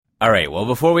All right. Well,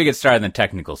 before we get started on the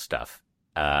technical stuff,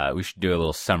 we should do a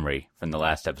little summary from the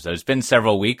last episode. It's been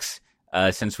several weeks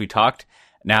since we talked.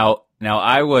 Now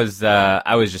I was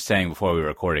just saying before we were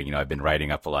recording, I've been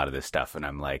writing up a lot of this stuff, and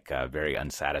I'm like very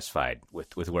unsatisfied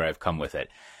with where I've come with it.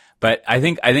 But I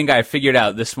think I figured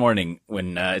out this morning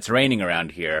when it's raining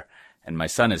around here and my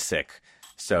son is sick.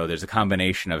 So there's a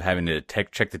combination of having to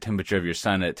check the temperature of your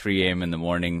son at 3 a.m. in the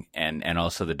morning, and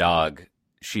also the dog.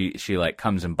 She like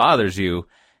comes and bothers you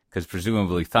because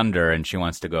presumably thunder, and she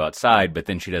wants to go outside, but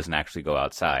then she doesn't actually go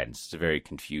outside. It's a very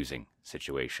confusing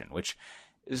situation, which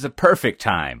is the perfect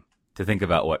time to think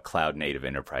about what cloud native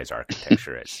enterprise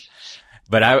architecture is.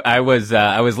 But I was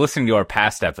listening to our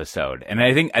past episode, and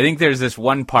I think there's this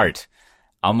one part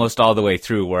almost all the way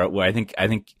through where I think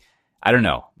I don't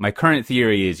know. My current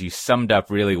theory is you summed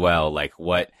up really well, like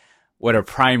what a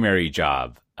primary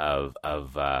job of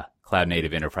cloud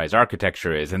native enterprise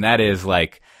architecture is, and that is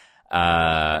like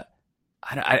I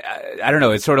don't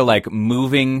know. It's sort of like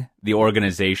moving the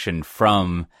organization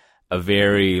from a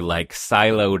very like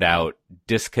siloed out,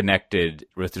 disconnected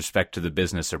with respect to the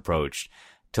business approach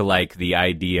to like the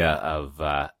idea of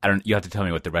you have to tell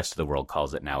me what the rest of the world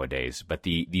calls it nowadays, but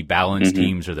the balance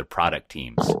teams or the product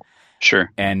teams. Sure.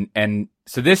 And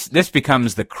so this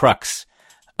becomes the crux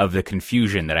of the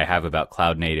confusion that I have about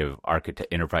cloud native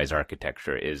enterprise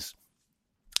architecture is,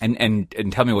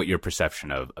 and tell me what your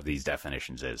perception of these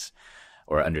definitions is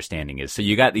or understanding is. So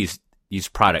you got these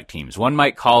product teams. One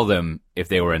might call them, if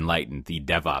they were enlightened, the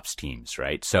DevOps teams,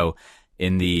 right? So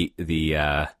in the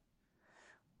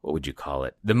what would you call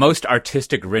it? The most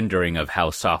artistic rendering of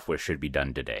how software should be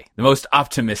done today. The most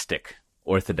optimistic,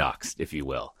 orthodox, if you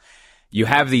will. You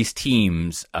have these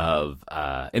teams of,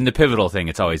 in the pivotal thing,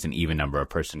 it's always an even number of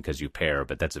person because you pair,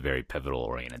 but that's a very pivotal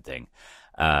oriented thing.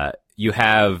 You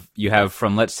have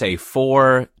from, let's say,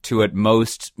 4 to at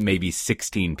most maybe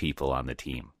 16 people on the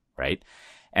team, right?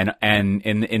 And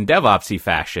in DevOpsy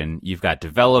fashion, you've got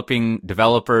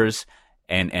developers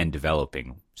and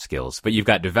developing skills, but you've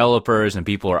got developers and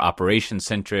people who are operation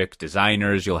centric,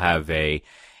 designers. You'll have a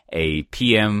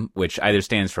PM, which either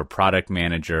stands for product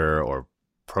manager or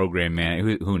program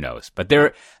manager, who knows? But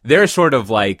they're sort of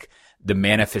like the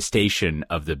manifestation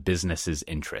of the business's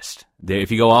interest. If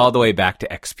you go all the way back to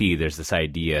XP, there's this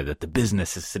idea that the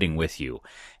business is sitting with you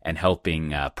and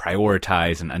helping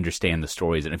prioritize and understand the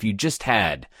stories. And if you just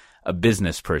had a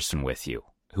business person with you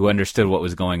who understood what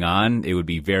was going on, it would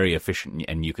be very efficient,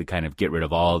 and you could kind of get rid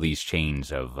of all these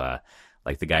chains of,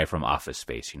 like the guy from Office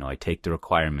Space. I take the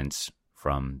requirements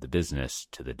from the business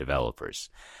to the developers.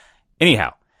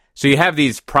 Anyhow, so you have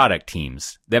these product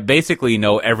teams that basically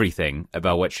know everything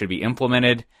about what should be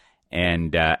implemented,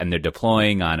 and they're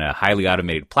deploying on a highly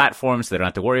automated platform, so they don't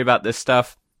have to worry about this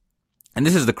stuff. And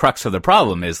this is the crux of the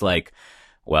problem, is like,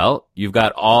 well, you've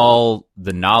got all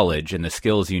the knowledge and the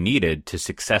skills you needed to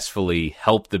successfully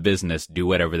help the business do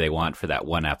whatever they want for that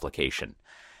one application.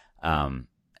 And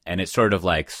it's sort of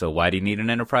like, so why do you need an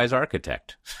enterprise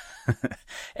architect?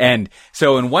 And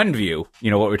so in one view,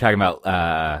 what we were talking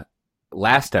about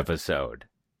last episode,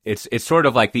 it's sort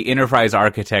of like the enterprise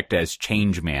architect as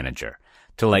change manager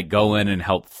to like go in and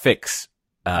help fix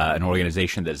an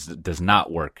organization that does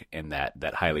not work in that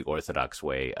highly orthodox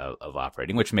way of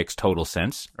operating, which makes total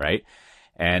sense, right?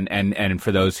 And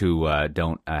for those who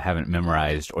haven't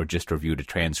memorized or just reviewed a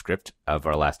transcript of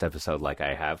our last episode, like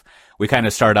I have, we kind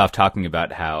of start off talking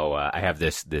about how I have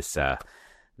this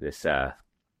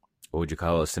what would you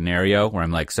call it, a scenario where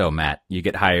I'm like, so Matt, you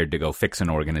get hired to go fix an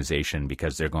organization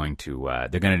because they're going to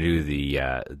do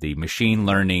the machine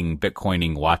learning,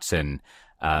 Bitcoining, Watson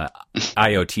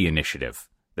IoT initiative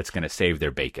that's going to save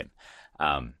their bacon.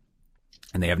 And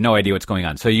they have no idea what's going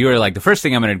on. So you're like, the first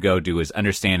thing I'm going to go do is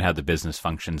understand how the business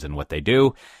functions and what they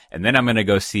do. And then I'm going to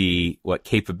go see what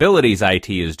capabilities IT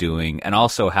is doing and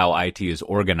also how IT is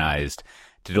organized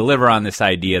to deliver on this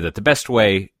idea that the best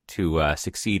way to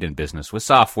succeed in business with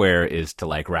software is to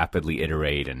like rapidly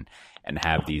iterate and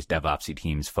have these DevOpsy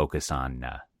teams focus on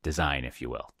design, if you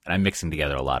will. And I'm mixing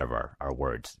together a lot of our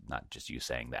words, not just you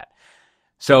saying that.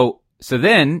 So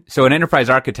an enterprise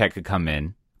architect could come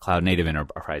in, cloud native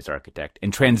enterprise architect,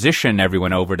 and transition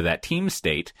everyone over to that team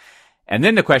state. And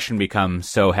then the question becomes,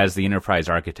 so has the enterprise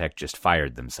architect just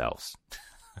fired themselves?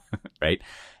 Right?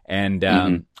 And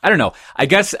I don't know. I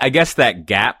guess that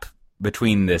gap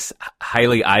between this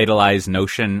highly idolized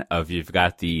notion of you've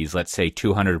got these, let's say,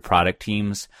 200 product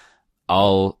teams,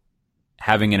 all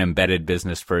having an embedded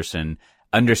business person,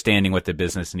 understanding what the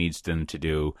business needs them to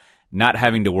do, not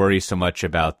having to worry so much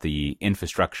about the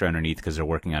infrastructure underneath because they're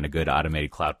working on a good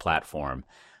automated cloud platform.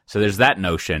 So there's that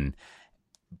notion.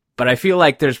 but I feel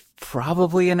like there's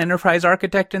probably an enterprise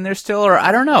architect in there still, or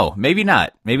I don't know, maybe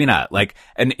not. Like,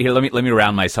 and here, let me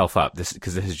round myself up.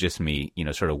 Because this is just me,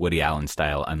 sort of Woody Allen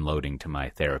style unloading to my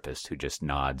therapist who just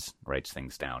nods, writes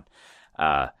things down.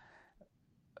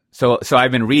 So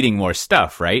I've been reading more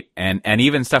stuff, right? And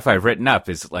even stuff I've written up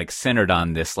is like centered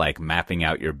on this, like mapping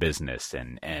out your business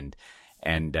and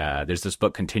there's this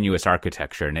book, Continuous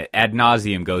Architecture, and it ad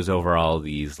nauseum goes over all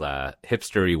these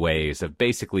hipstery ways of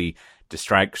basically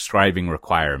describing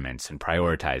requirements and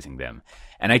prioritizing them.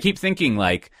 And I keep thinking,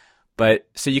 like, but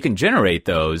so you can generate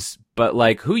those, but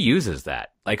like, who uses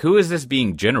that? Like, who is this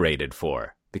being generated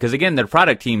for? Because again, the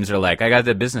product teams are like, I got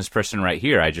the business person right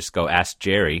here. I just go ask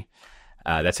Jerry.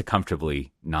 That's a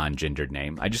comfortably non-gendered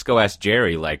name. I just go ask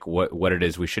Jerry, like, what it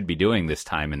is we should be doing this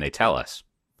time, and they tell us.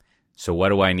 So what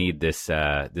do I need this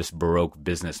Baroque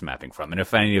business mapping from? And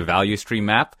if I need a value stream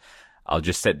map, I'll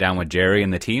just sit down with Jerry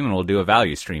and the team, and we'll do a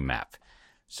value stream map.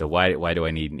 So why do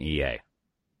I need an EA?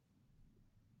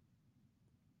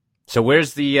 So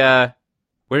where's the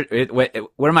where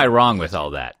am I wrong with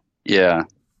all that? Yeah.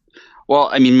 Well,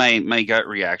 I mean, my gut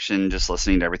reaction, just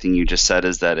listening to everything you just said,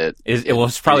 is that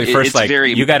it's probably first like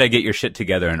you got to get your shit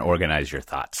together and organize your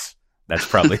thoughts. That's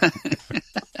probably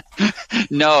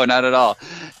No, not at all.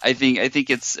 I think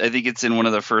it's in one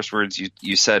of the first words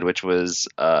you said, which was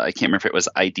I can't remember if it was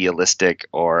idealistic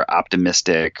or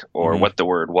optimistic or what the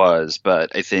word was,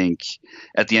 but I think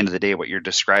at the end of the day, what you're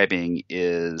describing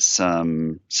is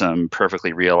some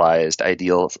perfectly realized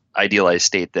idealized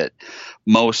state that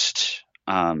most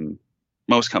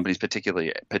companies,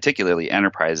 particularly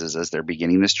enterprises, as they're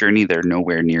beginning this journey, they're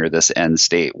nowhere near this end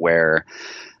state where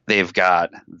they've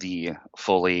got the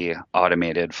fully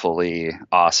automated, fully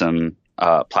awesome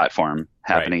platform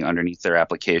happening underneath their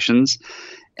applications,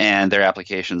 and their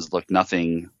applications look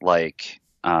nothing like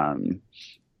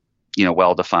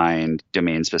well-defined,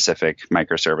 domain-specific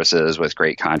microservices with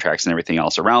great contracts and everything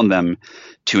else around them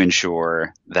to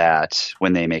ensure that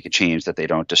when they make a change that they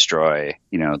don't destroy,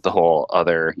 the whole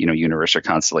other, universe or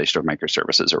constellation of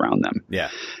microservices around them. Yeah.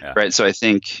 Right. So I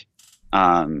think,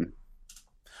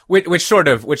 which sort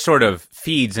of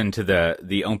feeds into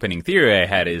the opening theory I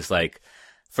had is like,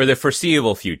 for the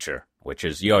foreseeable future, which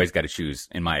is you always got to choose,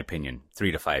 in my opinion,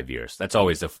 3 to 5 years. That's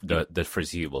always the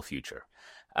foreseeable future.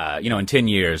 In 10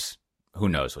 years, who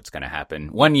knows what's going to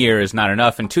happen? 1 year is not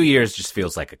enough, and 2 years just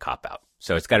feels like a cop-out.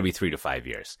 So it's got to be 3 to 5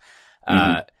 years.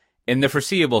 In the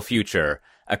foreseeable future,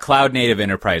 a cloud-native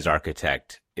enterprise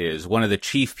architect is one of the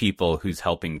chief people who's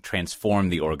helping transform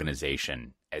the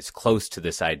organization as close to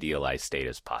this idealized state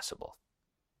as possible.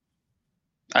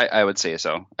 I would say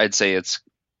so. I'd say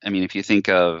if you think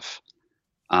of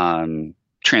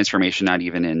transformation, not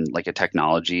even in like a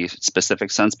technology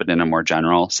specific sense, but in a more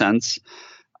general sense,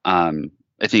 I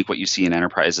think what you see in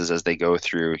enterprises as they go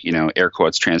through, air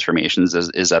quotes transformations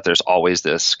is that there's always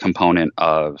this component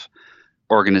of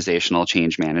organizational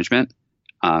change management.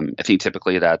 I think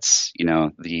typically that's,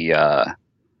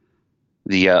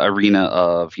 the arena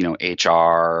of,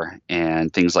 HR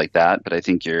and things like that. But I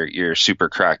think you're super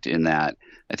correct in that.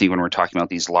 I think when we're talking about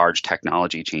these large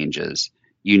technology changes,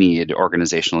 you need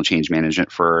organizational change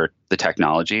management for the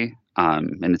technology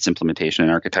and its implementation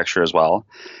and architecture as well.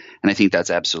 And I think that's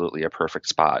absolutely a perfect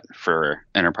spot for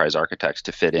enterprise architects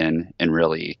to fit in and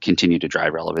really continue to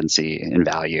drive relevancy and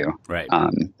value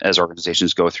as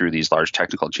organizations go through these large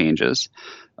technical changes,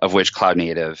 of which cloud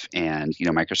native and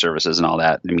microservices and all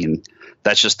that. I mean,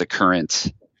 that's just the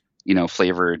current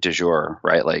flavor du jour,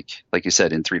 right? Like you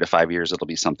said, in 3 to 5 years, it'll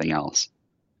be something else.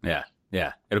 Yeah.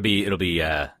 It'll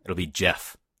be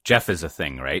Jeff. Jeff is a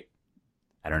thing, right?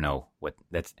 I don't know what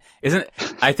that's isn't.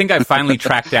 I think I finally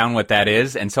tracked down what that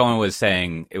is, and someone was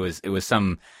saying it was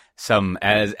some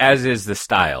as is the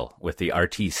style with the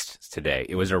artistes today.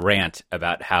 It was a rant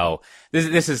about how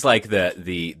this is like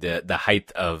the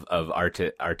height of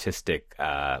artistic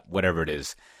whatever it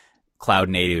is, cloud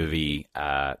native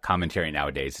commentary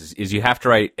nowadays is you have to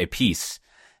write a piece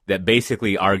that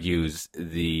basically argues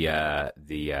the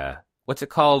what's it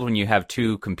called when you have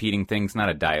two competing things? Not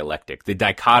a dialectic, the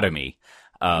dichotomy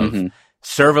of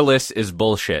serverless is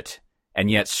bullshit, and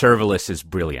yet serverless is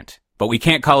brilliant. But we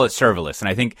can't call it serverless. And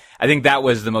I think that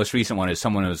was the most recent one. Is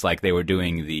someone was like they were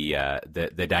doing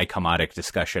the dichotomic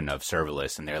discussion of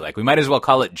serverless, and they're like, we might as well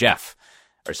call it Jeff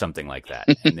or something like that.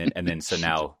 And then so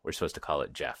now we're supposed to call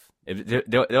it Jeff.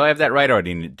 Do I have that right, or do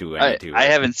I need to? I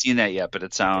haven't seen that yet, but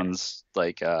it sounds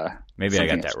like maybe I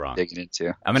got that wrong. Digging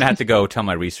into. I'm gonna have to go tell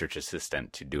my research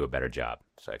assistant to do a better job,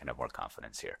 so I can have more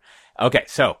confidence here. Okay,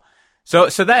 so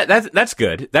that's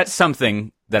good. That's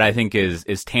something that I think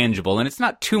is tangible, and it's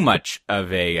not too much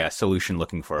of a solution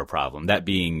looking for a problem. That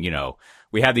being,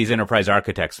 we have these enterprise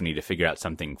architects who need to figure out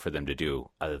something for them to do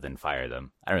other than fire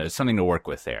them. I don't know. There's something to work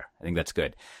with there. I think that's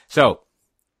good. So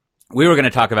we were going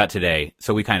to talk about today.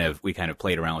 So we kind of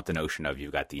played around with the notion of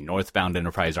you've got the northbound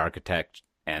enterprise architect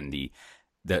and the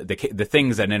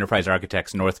things that an enterprise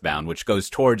architect's northbound, which goes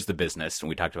towards the business, and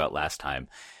we talked about last time.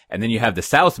 And then you have the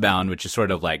southbound, which is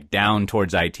sort of like down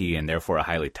towards IT and therefore a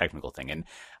highly technical thing. And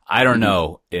I don't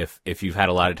know if you've had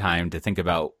a lot of time to think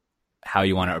about how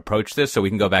you want to approach this, so we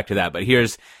can go back to that. But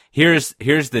here's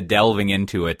the delving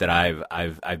into it that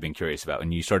I've been curious about.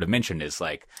 And you sort of mentioned is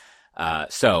like,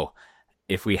 so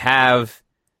if we have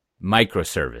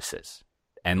microservices,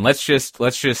 and let's just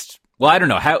well, I don't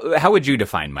know. How would you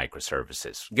define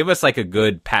microservices? Give us like a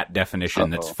good pat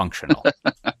definition that's functional.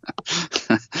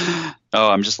 Oh,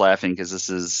 I'm just laughing because this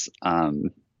is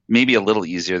maybe a little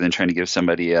easier than trying to give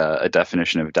somebody a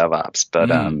definition of DevOps. But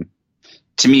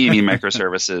to me, I mean,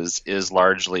 microservices is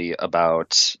largely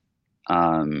about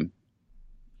I'm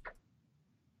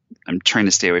trying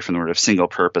to stay away from the word of single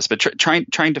purpose, but trying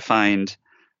to find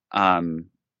kind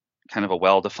of a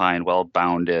well-defined,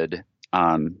 well-bounded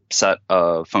set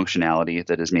of functionality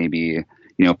that is maybe,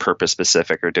 purpose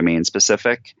specific or domain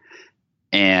specific,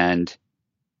 and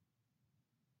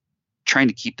trying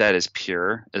to keep that as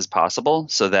pure as possible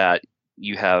so that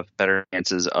you have better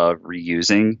chances of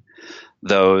reusing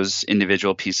those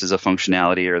individual pieces of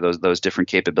functionality or those different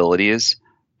capabilities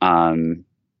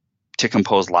to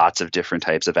compose lots of different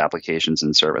types of applications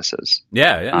and services.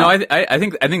 Yeah, no, I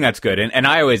think that's good, and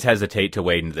I always hesitate to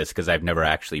wade into this because I've never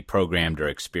actually programmed or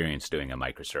experienced doing a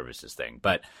microservices thing.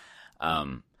 But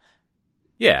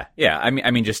yeah, I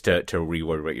mean, just to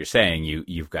reword what you're saying,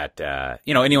 you've got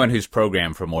anyone who's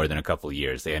programmed for more than a couple of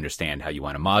years, they understand how you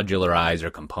want to modularize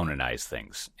or componentize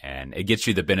things, and it gets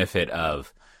you the benefit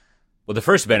of. Well, the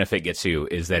first benefit gets you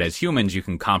is that as humans, you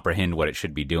can comprehend what it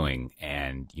should be doing,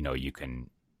 and you can.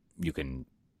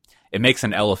 It makes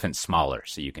an elephant smaller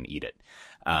so you can eat it,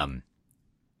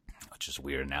 which is a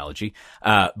weird analogy.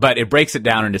 But it breaks it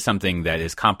down into something that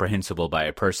is comprehensible by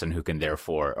a person who can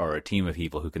therefore, or a team of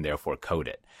people who can therefore code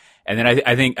it. And then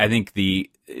I think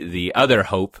the other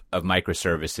hope of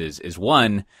microservices is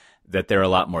one, that they're a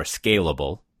lot more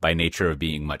scalable by nature of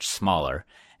being much smaller.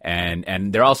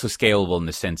 And they're also scalable in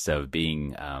the sense of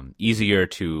being easier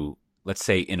to, let's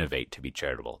say, innovate, to be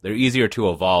charitable. They're easier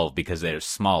to evolve because they're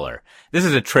smaller. This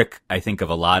is a trick, I think, of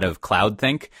a lot of cloud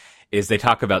think, is they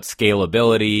talk about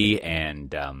scalability and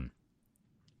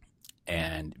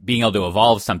being able to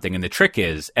evolve something. And the trick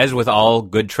is, as with all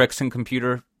good tricks in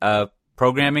computer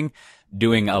programming,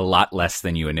 doing a lot less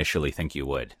than you initially think you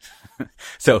would.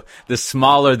 So the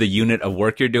smaller the unit of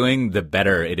work you're doing, the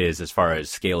better it is as far as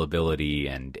scalability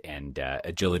and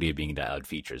agility of being able to add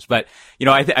features. But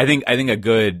I think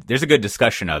there's a good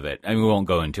discussion of it. I mean, we won't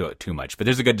go into it too much, but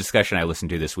there's a good discussion I listened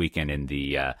to this weekend in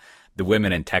the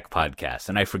Women in Tech podcast,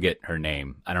 and I forget her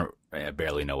name. I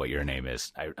barely know what your name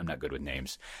is. I'm not good with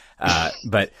names,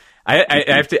 but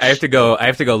I have to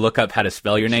go look up how to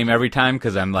spell your name every time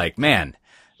because I'm like, man,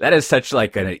 that is such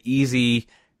like an easy,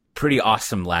 pretty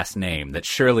awesome last name that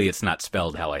surely it's not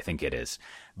spelled how I think it is.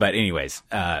 But anyways,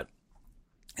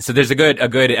 so there's a good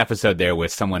episode there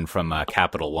with someone from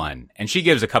Capital One, and she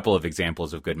gives a couple of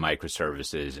examples of good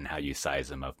microservices and how you size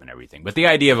them up and everything. But the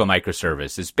idea of a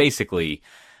microservice is basically,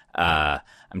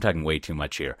 I'm talking way too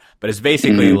much here, but it's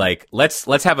basically like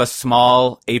let's have a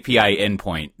small API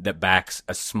endpoint that backs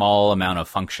a small amount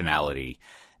of functionality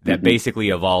that basically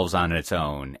evolves on its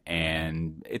own,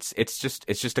 and it's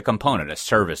just a component, a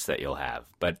service that you'll have,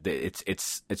 but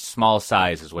its small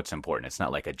size is what's important. It's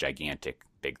not like a gigantic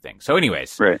big thing. So,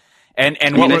 anyways, right. And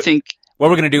what we're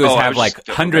going to do is have like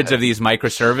hundreds of these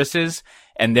microservices,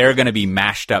 and they're going to be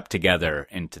mashed up together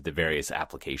into the various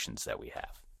applications that we have.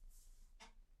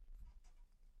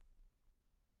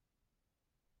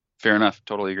 Fair enough.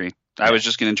 Totally agree. I was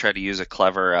just going to try to use a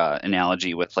clever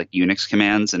analogy with like Unix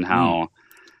commands and how.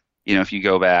 If you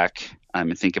go back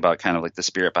and think about kind of like the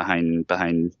spirit behind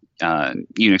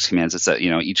Unix commands, it's that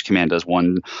each command does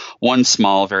one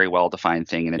small, very well defined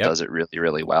thing, and it does it really,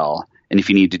 really well. And if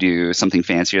you need to do something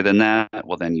fancier than that,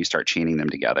 well, then you start chaining them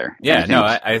together.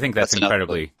 Yeah, I think that's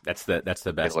incredibly that's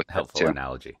the best helpful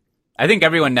analogy. I think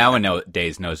everyone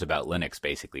nowadays knows about Linux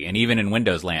basically, and even in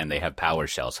Windows land they have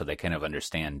PowerShell, so they kind of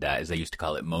understand, as they used to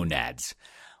call it, monads.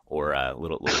 Or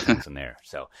little things in there.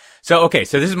 So okay.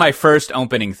 So this is my first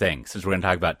opening thing, since we're going to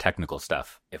talk about technical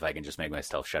stuff. If I can just make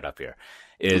myself shut up here,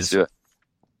 Let's do it.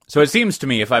 So it seems to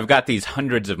me if I've got these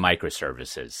hundreds of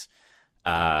microservices,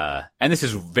 And this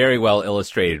is very well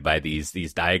illustrated by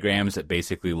these diagrams that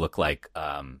basically look like,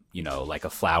 like a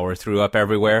flower threw up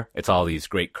everywhere. It's all these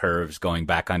great curves going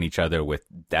back on each other with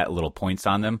that little points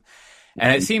on them.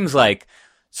 And it seems like,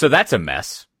 so that's a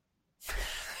mess.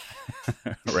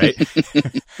 Right?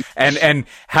 And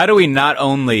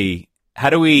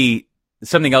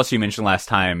something else you mentioned last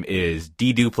time is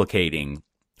deduplicating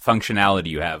functionality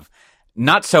you have.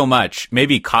 Not so much,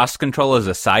 maybe cost control is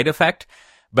a side effect,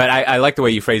 but I like the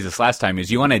way you phrased this last time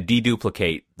is you want to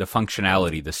deduplicate the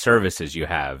functionality, the services you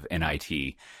have in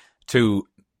IT to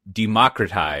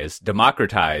democratize,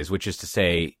 which is to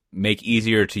say, make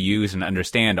easier to use and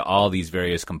understand all these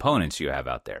various components you have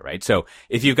out there, right? So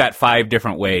if you've got 5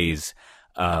 different ways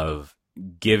of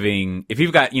if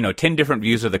you've got, 10 different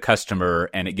views of the customer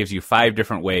and it gives you 5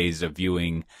 different ways of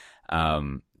viewing,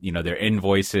 their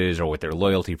invoices or what their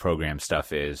loyalty program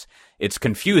stuff is, it's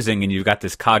confusing and you've got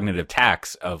this cognitive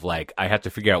tax of like, I have to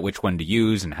figure out which one to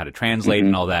use and how to translate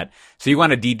and all that. So you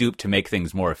want to dedupe to make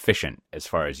things more efficient as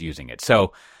far as using it.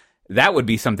 So that would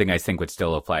be something I think would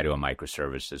still apply to a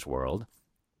microservices world.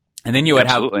 And then you would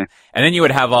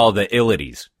have all the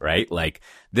illities, right? Like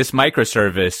this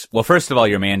microservice, well, first of all,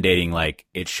 you're mandating like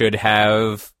it should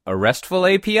have a RESTful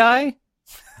API,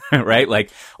 right?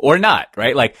 Like, or not,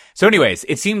 right? Like, so anyways,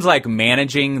 it seems like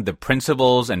managing the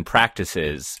principles and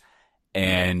practices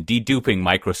and deduping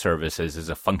microservices is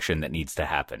a function that needs to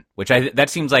happen, that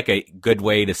seems like a good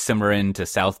way to simmer into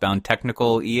southbound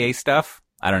technical EA stuff.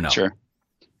 I don't know. Sure.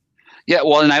 Yeah,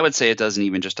 well, and I would say it doesn't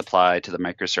even just apply to the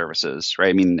microservices, right?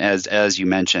 I mean, as you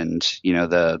mentioned,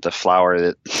 the flower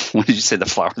that what did you say? The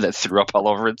flower that threw up all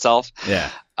over itself. Yeah.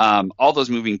 All those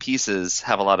moving pieces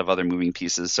have a lot of other moving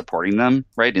pieces supporting them,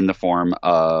 right? In the form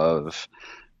of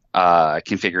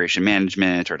configuration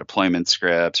management or deployment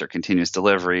scripts or continuous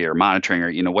delivery or monitoring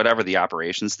or whatever the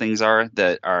operations things are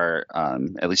that are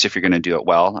at least if you're going to do it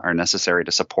well are necessary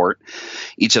to support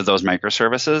each of those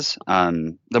microservices.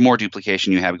 The more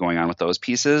duplication you have going on with those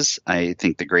pieces, I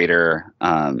think the greater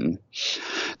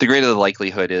the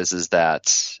likelihood is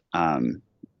that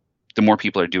the more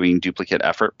people are doing duplicate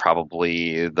effort,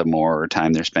 probably the more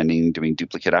time they're spending doing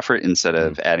duplicate effort instead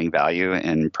of adding value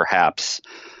and perhaps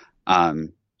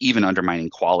even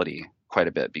undermining quality quite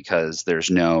a bit because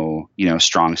there's no,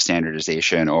 strong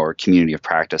standardization or community of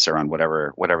practice around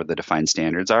whatever the defined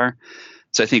standards are.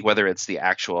 So I think whether it's the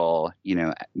actual,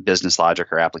 business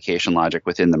logic or application logic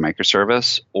within the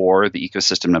microservice or the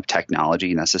ecosystem of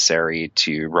technology necessary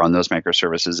to run those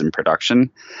microservices in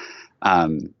production, I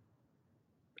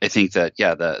think that,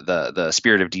 the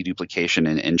spirit of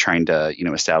deduplication and trying to,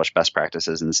 establish best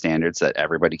practices and standards that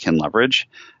everybody can leverage,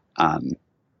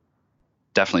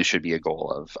 definitely should be a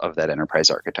goal of that enterprise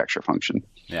architecture function.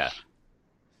 Yeah.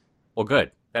 Well,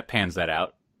 good. That pans that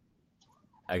out.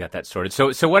 I got that sorted.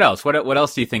 So what else? What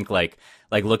else do you think? Like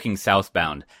looking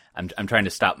southbound. I'm trying to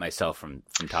stop myself from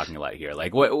talking a lot here.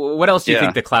 Like what else do you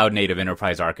think the cloud native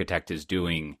enterprise architect is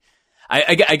doing?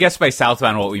 I guess by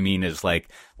southbound what we mean is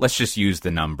like let's just use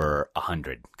the number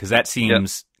 100 because that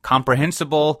seems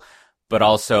comprehensible but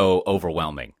also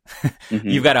overwhelming.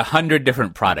 You've got 100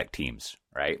 different product teams.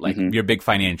 Right? Like your big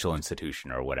financial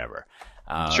institution or whatever.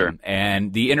 Sure.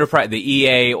 And the enterprise, the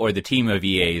EA or the team of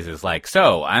EAs is like,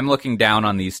 so I'm looking down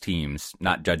on these teams,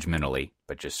 not judgmentally,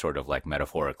 but just sort of like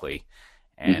metaphorically.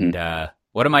 And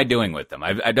what am I doing with them?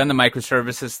 I've done the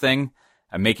microservices thing.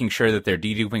 I'm making sure that they're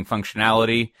deduping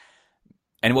functionality.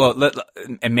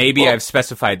 And maybe I've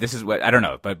specified this is what I don't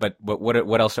know, but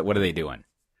what else? What are they doing?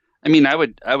 I mean, I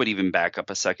would even back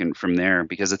up a second from there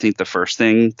because I think the first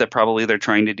thing that probably they're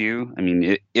trying to do, I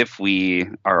mean, if we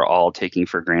are all taking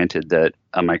for granted that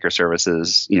a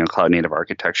microservices, cloud native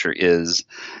architecture is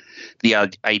the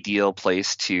ideal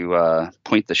place to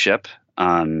point the ship,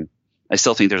 I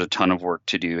still think there's a ton of work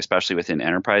to do, especially within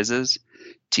enterprises,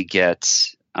 to get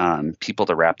people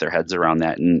to wrap their heads around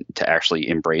that and to actually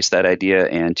embrace that idea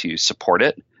and to support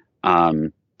it.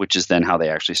 Which is then how they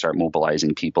actually start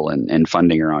mobilizing people and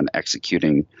funding around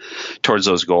executing towards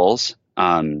those goals.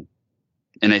 And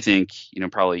I think,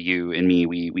 probably you and me,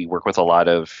 we work with a lot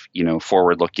of,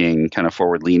 forward-looking, kind of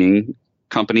forward-leaning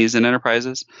companies and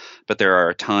enterprises, but there are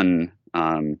a ton,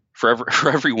 for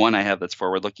every one I have that's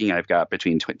forward-looking, I've got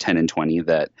between 10 and 20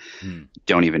 that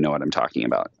don't even know what I'm talking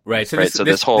about. Right. So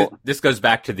this goes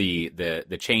back to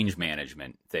the change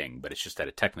management thing, but it's just at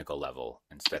a technical level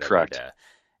instead of correct.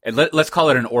 Let's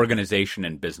call it an organization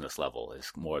and business level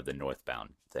is more of the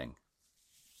northbound thing.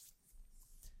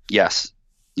 Yes.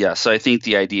 Yeah, so I think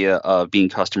the idea of being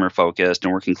customer focused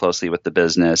and working closely with the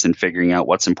business and figuring out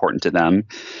what's important to them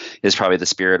is probably the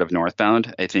spirit of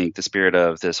Northbound. I think the spirit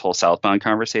of this whole Southbound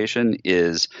conversation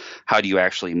is how do you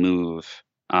actually move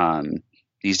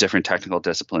these different technical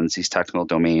disciplines, these technical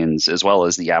domains, as well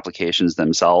as the applications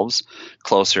themselves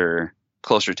closer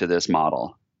to this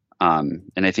model.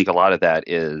 And I think a lot of that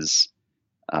is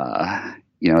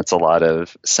it's a lot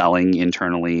of selling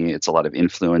internally. It's a lot of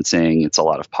influencing. It's a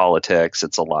lot of politics.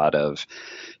 It's a lot of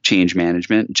change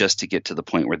management just to get to the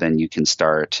point where then you can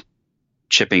start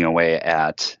chipping away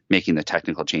at making the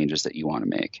technical changes that you want to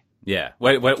make. Yeah.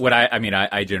 What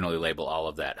I generally label all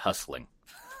of that hustling,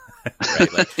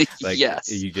 right? Like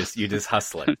yes. You just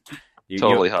hustling.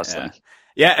 Totally hustling.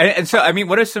 Yeah. And so, I mean,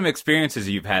 what are some experiences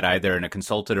you've had either in a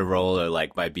consultative role or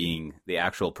like by being the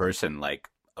actual person, like,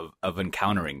 of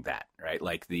encountering that, right?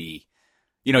 Like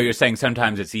you're saying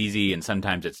sometimes it's easy and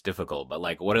sometimes it's difficult, but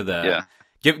like, what are the,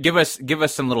 give us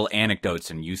some little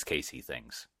anecdotes and use casey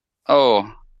things.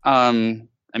 I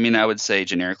mean, I would say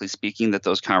generically speaking that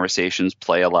those conversations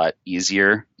play a lot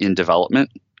easier in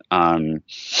development. I'm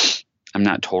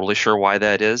not totally sure why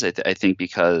that is. I think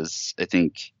because I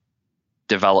think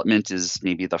development is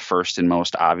maybe the first and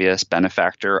most obvious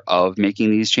benefactor of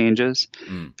making these changes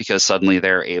because suddenly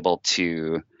they're able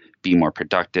to be more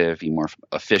productive, be more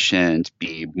efficient,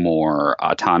 be more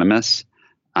autonomous.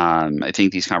 I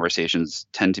think these conversations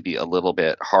tend to be a little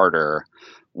bit harder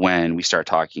when we start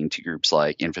talking to groups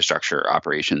like infrastructure,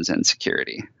 operations, and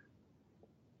security.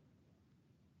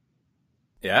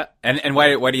 Yeah, and why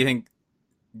do you think?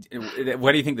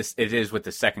 What do you think it is with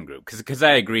the second group? Because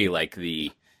I agree, like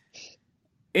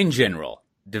in general,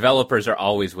 developers are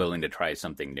always willing to try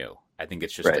something new. I think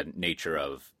it's just the nature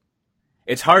of.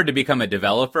 It's hard to become a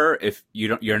developer if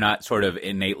you're not sort of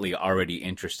innately already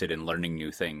interested in learning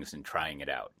new things and trying it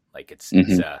out. Like it's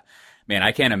man,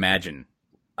 I can't imagine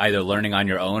either learning on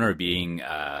your own or being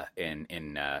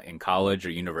in college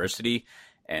or university.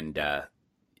 And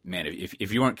man,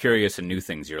 if you weren't curious in new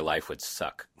things, your life would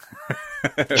suck.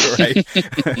 Right?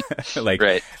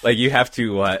 Like you have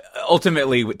to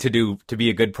ultimately to be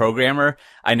a good programmer.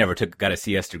 I never got a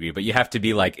CS degree, but you have to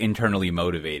be like internally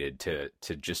motivated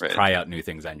to just try out new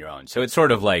things on your own. So it's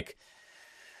sort of like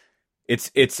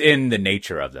it's in the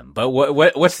nature of them. But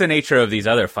what's the nature of these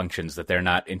other functions that they're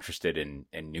not interested in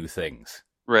new things?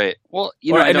 Right. Well,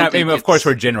 of course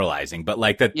we're generalizing, but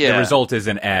like the result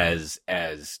isn't as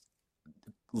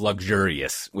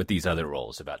luxurious with these other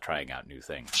roles about trying out new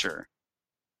things.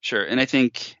 Sure. And I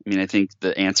think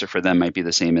the answer for them might be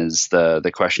the same as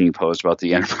the question you posed about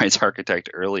the enterprise architect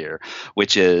earlier,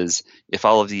 which is if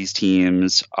all of these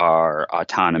teams are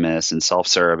autonomous and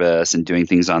self-service and doing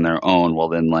things on their own, well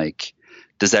then like,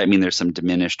 does that mean there's some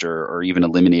diminished or even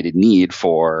eliminated need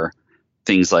for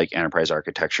things like enterprise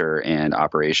architecture and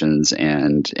operations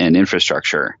and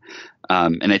infrastructure?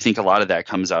 And I think a lot of that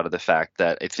comes out of the fact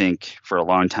that I think for a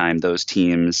long time, those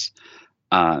teams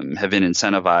have been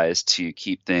incentivized to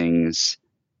keep things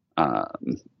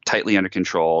tightly under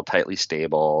control, tightly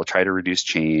stable, try to reduce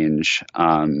change.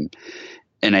 And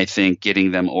I think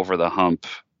getting them over the hump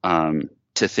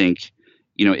to think,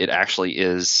 it actually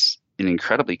is an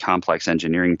incredibly complex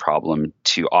engineering problem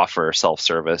to offer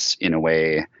self-service in a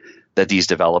way that these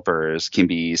developers can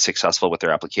be successful with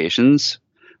their applications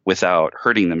without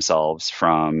hurting themselves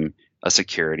from a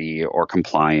security or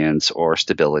compliance or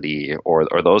stability or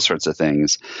those sorts of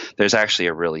things. There's actually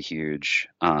a really huge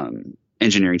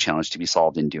engineering challenge to be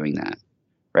solved in doing that,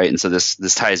 right? And so this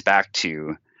ties back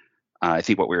to I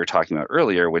think what we were talking about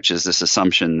earlier, which is this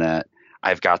assumption that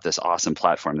I've got this awesome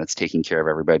platform that's taking care of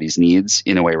everybody's needs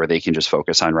in a way where they can just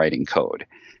focus on writing code.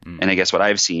 And I guess what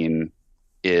I've seen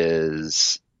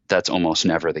is that's almost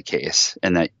never the case,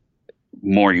 and that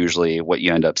more usually what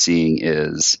you end up seeing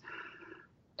is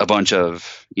a bunch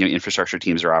of infrastructure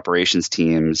teams or operations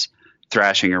teams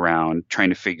thrashing around trying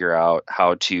to figure out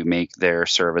how to make their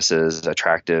services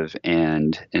attractive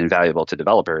and valuable to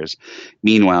developers.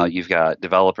 Meanwhile, you've got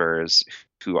developers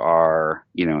who are,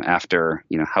 after,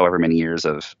 however many years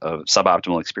of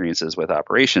suboptimal experiences with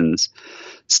operations,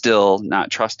 still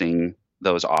not trusting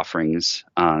those offerings,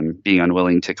 being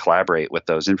unwilling to collaborate with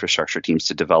those infrastructure teams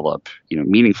to develop,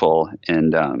 meaningful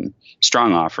and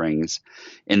strong offerings,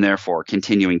 and therefore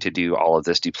continuing to do all of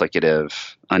this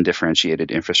duplicative, undifferentiated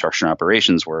infrastructure and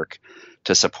operations work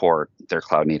to support their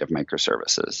cloud native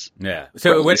microservices. Yeah.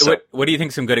 So what do you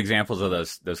think some good examples of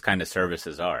those kind of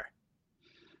services are?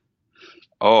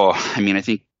 Oh, I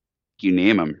think you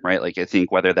name them, right? Like I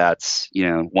think whether that's,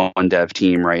 one dev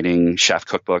team writing chef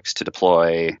cookbooks to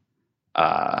deploy,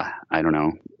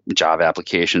 Java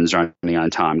applications running on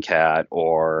Tomcat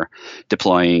or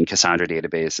deploying Cassandra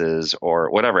databases or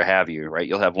whatever have you, right?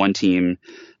 You'll have one team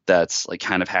that's like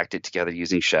kind of hacked it together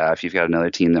using Chef. You've got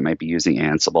another team that might be using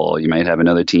Ansible. You might have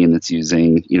another team that's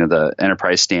using, the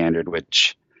enterprise standard,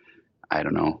 which I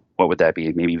don't know, what would that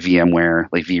be? Maybe VMware,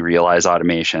 like vRealize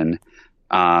automation.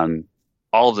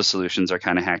 All of the solutions are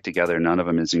kind of hacked together. None of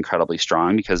them is incredibly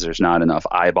strong because there's not enough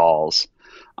eyeballs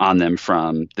on them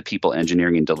from the people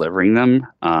engineering and delivering them,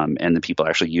 and the people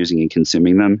actually using and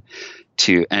consuming them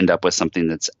to end up with something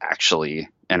that's actually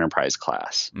enterprise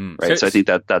class, right? So I think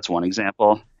that's one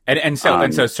example. And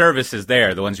so services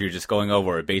there, the ones you're just going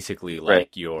over, are basically like right.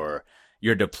 your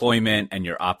deployment and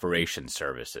your operation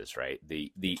services, right?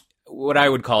 The what I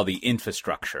would call the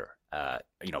infrastructure,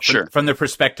 from the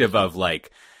perspective of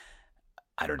like,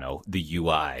 I don't know, the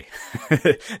UI,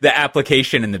 the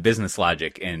application and the business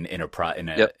logic in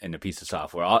a piece of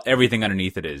software. Everything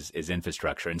underneath it is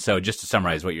infrastructure. And so, just to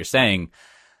summarize what you're saying,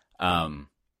 a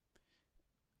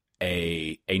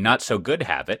not so good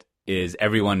habit is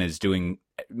everyone's doing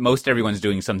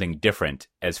something different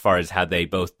as far as how they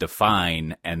both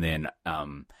define and then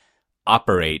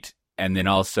operate, and then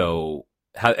also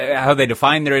how they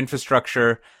define their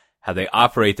infrastructure, how they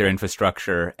operate their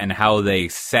infrastructure, and how they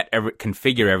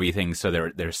configure everything so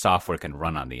their software can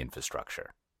run on the infrastructure.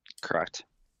 Correct.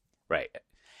 Right.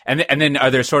 And then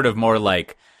are there sort of more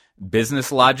like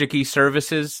business logic-y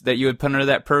services that you would put under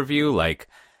that purview, like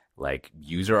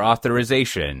user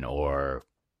authorization, or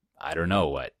I don't know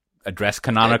what, address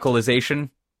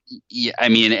canonicalization? Yeah, I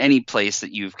mean, any place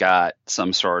that you've got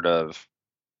some sort of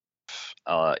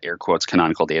air quotes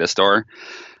canonical data store,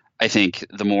 I think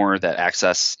the more that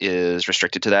access is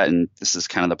restricted to that, and this is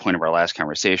kind of the point of our last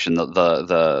conversation,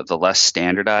 the less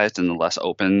standardized and the less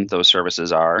open those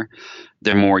services are,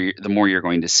 the more you're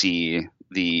going to see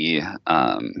the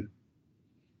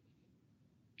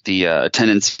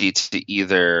tendency to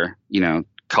either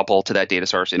couple to that data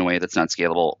source in a way that's not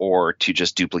scalable, or to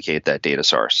just duplicate that data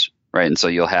source, right? And so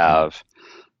you'll have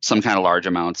some kind of large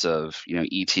amounts of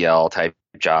ETL type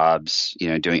jobs,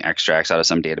 doing extracts out of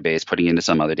some database, putting into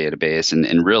some other database,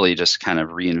 and really just kind of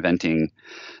reinventing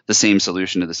the same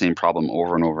solution to the same problem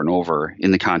over and over and over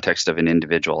in the context of an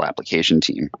individual application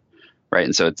team, right?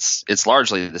 And so it's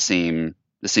largely the same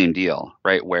deal,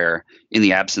 right? Where in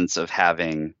the absence of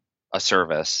having a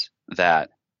service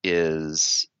that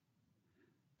is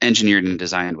engineered and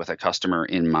designed with a customer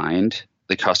in mind,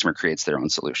 the customer creates their own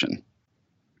solution.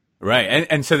 Right.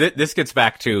 And so this gets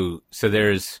back to,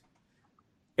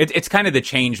 it's kind of the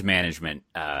change management,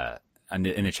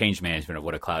 in the change management of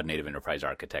what a cloud native enterprise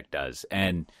architect does.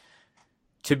 And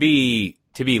to be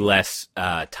less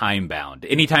time bound,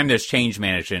 anytime there's change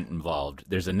management involved,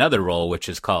 there's another role, which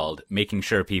is called making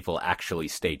sure people actually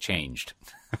stay changed.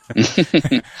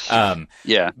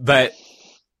 Yeah.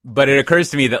 But it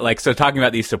occurs to me that, so talking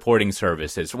about these supporting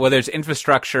services, well, there's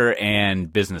infrastructure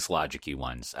and business logic-y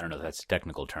ones. I don't know if that's a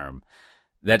technical term.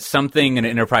 That's something an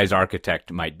enterprise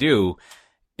architect might do,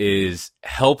 is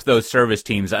help those service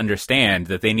teams understand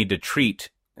that they need to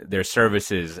treat their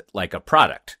services like a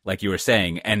product, like you were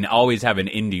saying, and always have an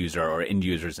end user or end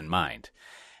users in mind.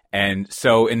 And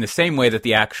so in the same way that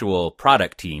the actual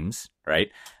product teams,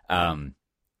 right,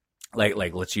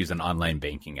 like let's use an online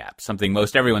banking app, something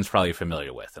most everyone's probably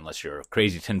familiar with, unless you're a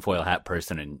crazy tinfoil hat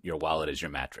person and your wallet is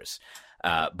your mattress.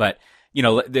 But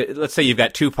let's say you've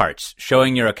got two parts: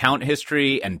 showing your account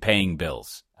history and paying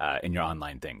bills in your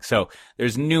online thing. So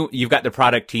you've got the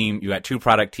product team, you got two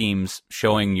product teams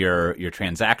showing your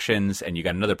transactions, and you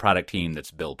got another product team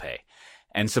that's bill pay,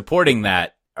 and supporting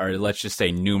that. Or let's just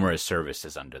say numerous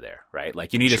services under there, right?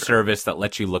 Like you need a service that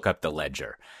lets you look up the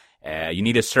ledger. You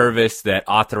need a service that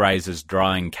authorizes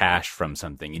drawing cash from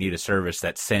something. You need a service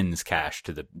that sends cash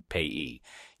to the payee.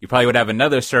 You probably would have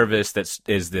another service that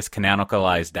is this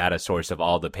canonicalized data source of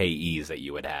all the payees that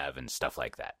you would have and stuff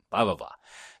like that. Blah, blah, blah.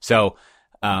 So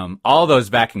all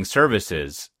those backing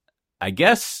services, I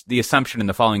guess the assumption in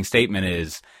the following statement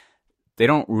is they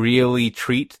don't really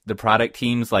treat the product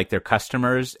teams like their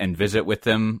customers and visit with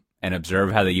them and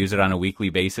observe how they use it on a weekly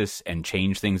basis and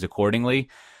change things accordingly.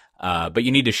 But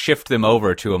you need to shift them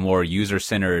over to a more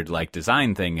user-centered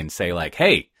design thing and say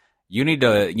hey, you need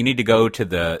to go to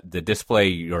the display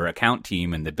your account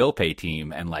team and the bill pay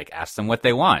team and ask them what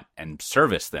they want and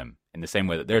service them in the same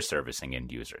way that they're servicing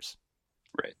end users.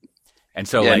 Right. And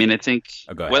so I mean, I think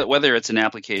whether it's an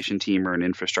application team or an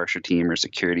infrastructure team or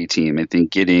security team, I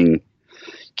think getting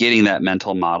that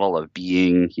mental model of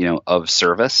being, of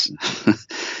service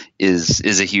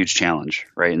is a huge challenge,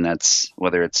 right? And that's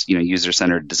whether it's,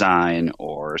 user-centered design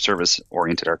or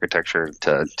service-oriented architecture,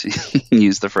 to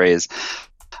use the phrase.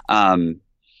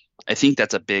 I think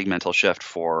that's a big mental shift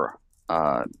for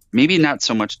maybe not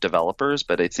so much developers,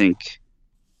 but I think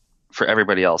for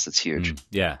everybody else, it's huge.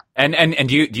 Yeah. And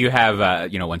do you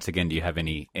have, once again, do you have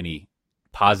any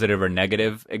positive or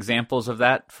negative examples of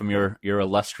that from your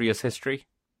illustrious history?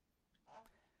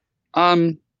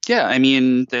 Yeah, I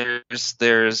mean, there's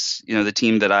the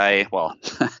team that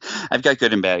I've got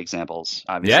good and bad examples,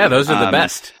 obviously. Yeah, those are the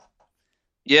best.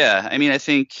 Yeah, I mean, I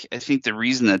think the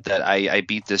reason that I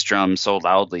beat this drum so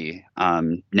loudly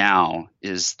now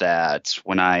is that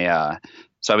when I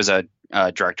was a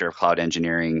director of cloud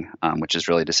engineering, which is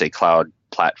really to say cloud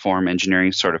platform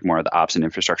engineering, sort of more of the ops and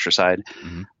infrastructure side,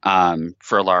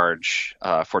 for a large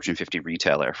Fortune 50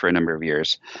 retailer for a number of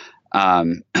years.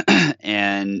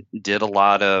 And did a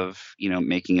lot of,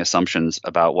 making assumptions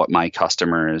about what my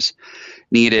customers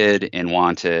needed and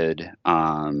wanted,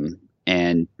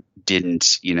 and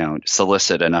didn't,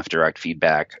 solicit enough direct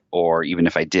feedback, or even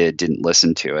if I didn't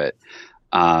listen to it.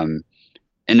 And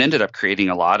ended up creating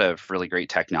a lot of really great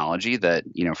technology that,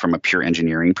 from a pure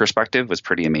engineering perspective was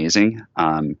pretty amazing,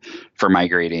 for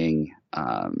migrating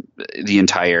the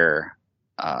entire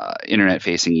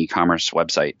internet-facing e-commerce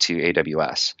website to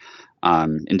AWS,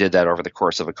 and did that over the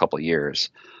course of a couple of years.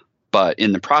 But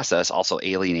in the process, also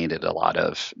alienated a lot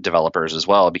of developers as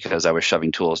well, because I was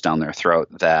shoving tools down their throat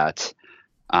that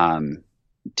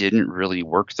didn't really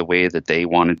work the way that they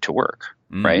wanted to work,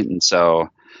 right? And so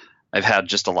I've had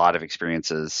just a lot of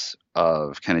experiences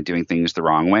of kind of doing things the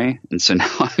wrong way. And so now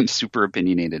I'm super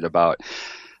opinionated about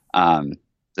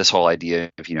this whole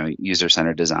idea of,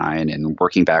 user-centered design and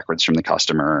working backwards from the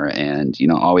customer, and,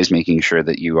 always making sure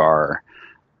that you are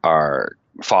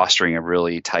fostering a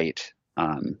really tight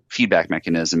feedback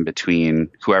mechanism between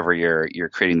whoever you're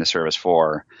creating the service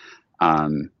for,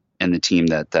 and the team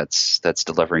that's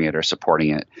delivering it or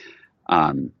supporting it.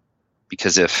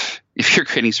 Because if you're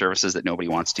creating services that nobody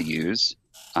wants to use,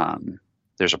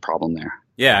 there's a problem there.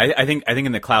 Yeah, I think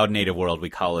in the cloud native world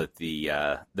we call it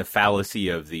the fallacy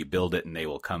of the build it and they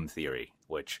will come theory,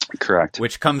 which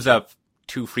comes up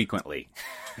too frequently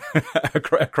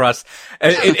across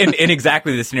in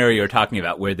exactly the scenario you're talking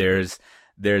about, where there's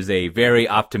a very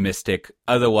optimistic,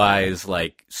 otherwise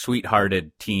like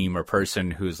sweethearted team or person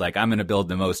who's like, I'm going to build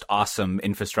the most awesome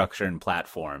infrastructure and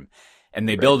platform. And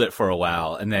they build it for a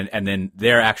while, and then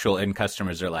their actual end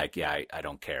customers are like, yeah, I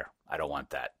don't care. I don't want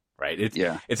that. Right.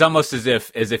 It's almost as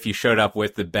if you showed up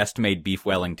with the best made beef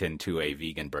Wellington to a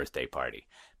vegan birthday party.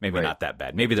 Maybe not that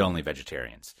bad. Maybe they're only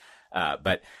vegetarians.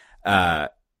 So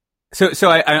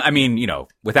I mean,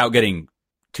 without getting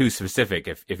too specific,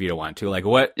 if you don't want to, like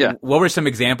what were some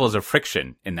examples of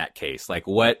friction in that case? Like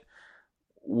what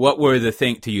were the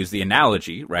to use the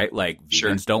analogy, right? Like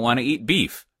vegans don't want to eat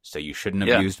beef, so you shouldn't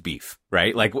have used beef,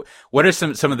 right? Like what are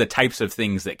some of the types of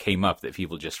things that came up that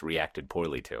people just reacted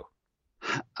poorly to?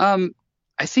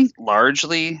 I think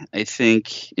largely,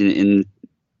 in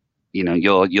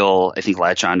you'll I think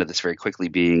latch onto this very quickly,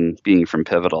 being from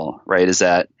Pivotal, right? Is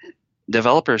that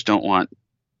developers don't want,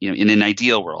 in an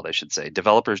ideal world, I should say,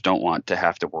 developers don't want to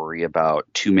have to worry about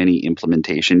too many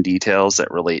implementation details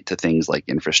that relate to things like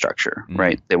infrastructure,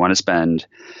 right? They want to spend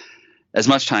as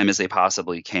much time as they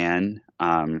possibly can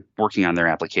working on their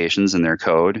applications and their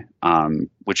code,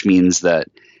 which means that,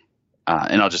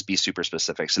 and I'll just be super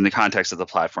specific. So in the context of the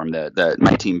platform that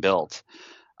my team built,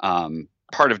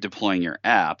 part of deploying your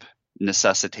app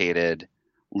necessitated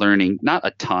learning not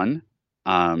a ton,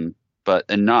 but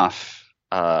enough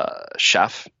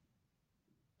chef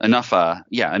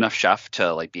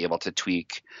to like be able to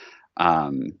tweak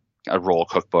a role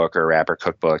cookbook or a wrapper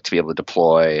cookbook to be able to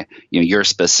deploy your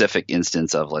specific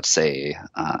instance of, let's say,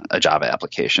 a Java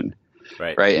application,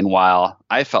 right? And while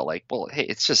I felt like, well, hey,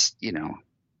 it's just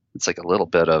it's like a little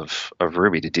bit of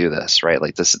Ruby to do this, right?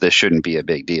 Like this shouldn't be a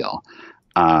big deal.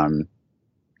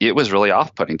 It was really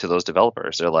off-putting to those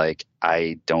developers. They're like,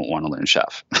 I don't want to learn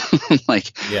Chef.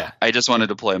 I just want to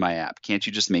deploy my app. Can't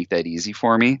you just make that easy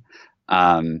for me?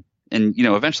 And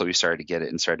eventually we started to get it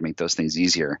and started to make those things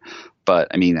easier. But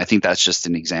I mean, I think that's just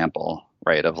an example,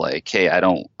 right? Of like, hey, I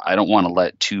don't want to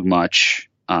let too much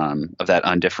of that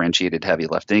undifferentiated heavy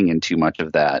lifting and too much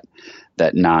of that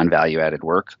non-value added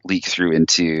work leak through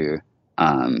into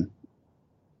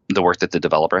the work that the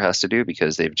developer has to do,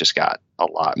 because they've just got a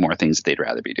lot more things that they'd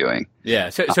rather be doing. Yeah.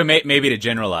 So maybe to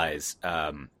generalize,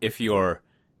 if you're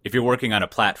working on a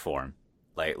platform,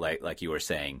 like you were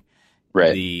saying,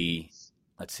 right? The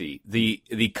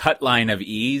cut line of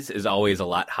ease is always a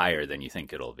lot higher than you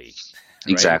think it'll be.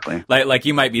 Right? Exactly. Like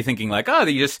you might be thinking like, oh,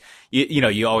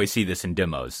 you always see this in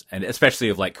demos, and especially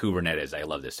of like Kubernetes. I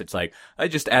love this. It's like, I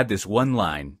just add this one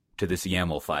line to this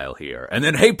YAML file here, and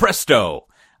then hey presto,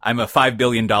 I'm a $5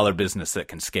 billion business that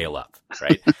can scale up,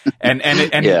 right? And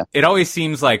Yeah. it always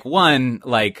seems like one,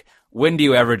 like, when do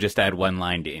you ever just add one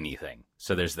line to anything?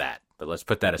 So there's that. But let's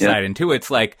put that aside. Yeah. And two, it's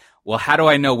like, well, how do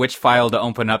I know which file to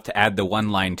open up to add the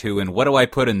one line to, and what do I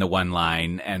put in the one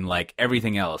line, and like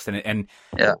everything else? And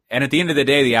at the end of the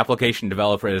day, the application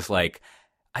developer is like,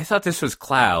 I thought this was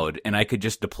cloud, and I could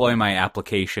just deploy my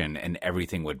application, and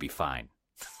everything would be fine.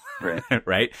 Right.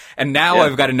 Right. And now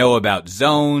I've got to know about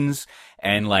zones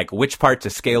and like which part to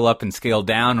scale up and scale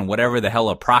down, and whatever the hell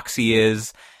a proxy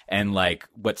is, and like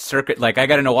what circuit, like I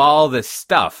got to know all this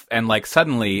stuff. And like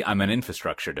suddenly I'm an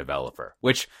infrastructure developer,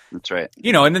 which, That's right.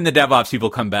 you know, and then the DevOps people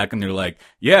come back and they're like,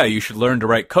 yeah, you should learn to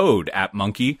write code, App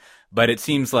Monkey. But it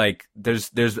seems like there's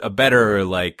a better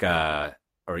like,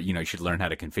 or, you know, you should learn how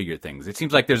to configure things. It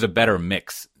seems like there's a better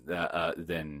mix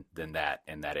than that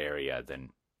in that area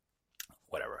than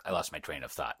whatever. I lost my train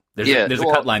of thought. There's a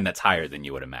cut line that's higher than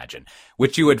you would imagine,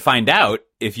 which you would find out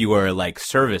if you were like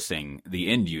servicing the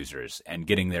end users and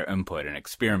getting their input and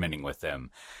experimenting with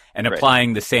them and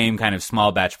applying the same kind of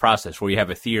small batch process where you have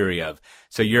a theory of,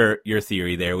 so your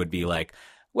theory there would be like,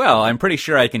 well, I'm pretty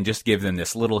sure I can just give them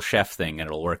this little chef thing and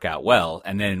it'll work out well.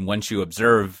 And then once you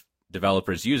observe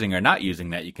developers using or not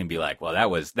using that, you can be like, well, that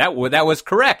was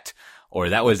correct, or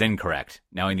that was incorrect.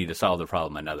 Now I need to solve the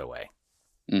problem another way.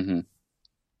 Mm-hmm.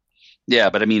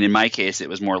 Yeah, but I mean, in my case, it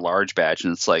was more large batch,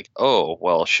 and it's like, oh,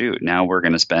 well, shoot, now we're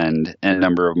going to spend a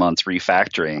number of months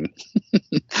refactoring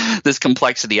this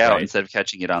complexity out instead of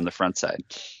catching it on the front side.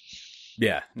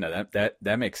 Yeah, no,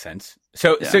 that makes sense.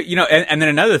 So you know, and then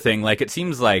another thing, like it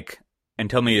seems like, and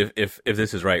tell me if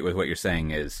this is right with what you're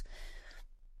saying, is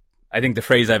I think the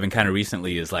phrase I've encountered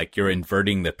recently is like you're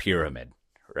inverting the pyramid,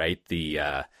 right?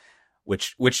 The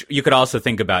which you could also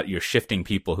think about, you're shifting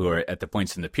people who are at the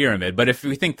points in the pyramid. But if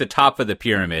we think the top of the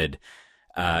pyramid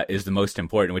is the most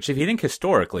important, which if you think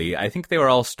historically, I think they were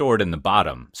all stored in the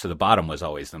bottom. So the bottom was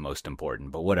always the most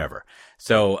important, but whatever.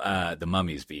 So the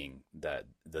mummies being the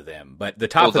them, but the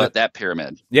top of that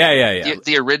pyramid. Yeah.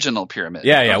 The original pyramid.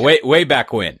 Yeah. Okay. Way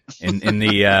back when in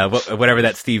the whatever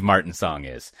that Steve Martin song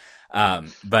is.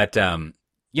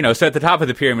 You know, so at the top of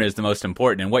the pyramid is the most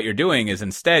important. And what you're doing is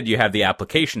instead you have the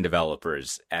application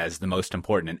developers as the most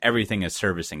important, and everything is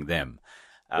servicing them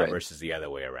versus the other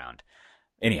way around.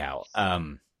 Anyhow,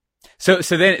 so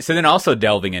then also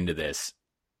delving into this,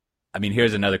 I mean,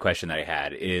 here's another question that I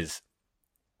had is,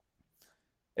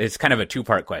 it's kind of a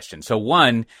two-part question. So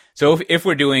one, if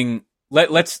we're doing,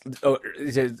 let's do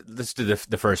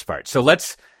the first part. So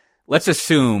let's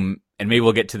assume, and maybe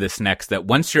we'll get to this next, that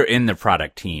once you're in the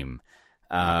product team,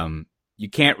 you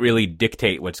can't really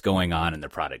dictate what's going on in the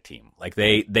product team. Like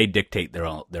they dictate their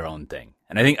own thing.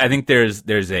 And I think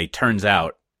there's a turns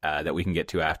out that we can get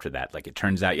to after that. Like it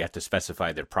turns out you have to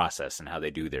specify their process and how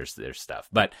they do their stuff.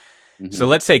 But so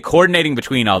let's say coordinating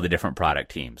between all the different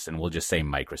product teams, and we'll just say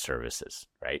microservices,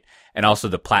 right? And also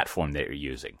the platform that you're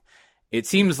using. It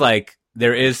seems like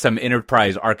there is some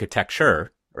enterprise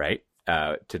architecture, right?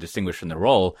 To distinguish from the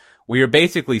role, where you're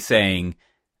basically saying,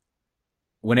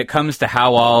 when it comes to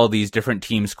how all these different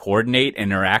teams coordinate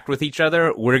and interact with each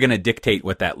other, we're going to dictate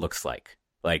what that looks like.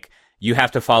 Like, you have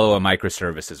to follow a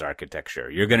microservices architecture.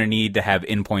 You're going to need to have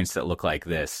endpoints that look like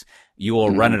this. You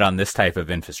will run it on this type of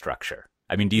infrastructure.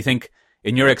 I mean, do you think,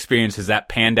 in your experience, has that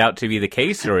panned out to be the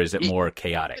case, or is it more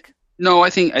chaotic? No, I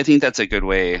think that's a good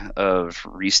way of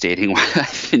restating what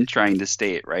I've been trying to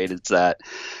state, right? It's that,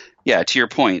 yeah, to your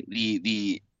point,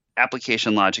 the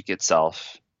application logic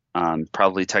itself,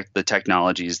 probably the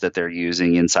technologies that they're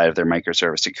using inside of their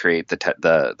microservice to create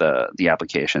the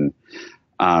application.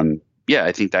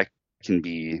 I think that can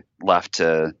be left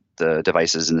to the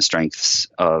devices and the strengths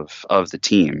of the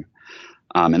team.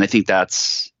 And I think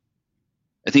that's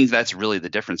really the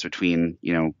difference between,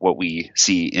 you know, what we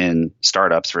see in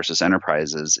startups versus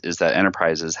enterprises, is that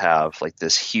enterprises have like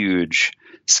this huge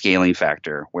scaling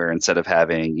factor where instead of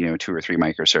having, you know, 2 or 3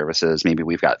 microservices, maybe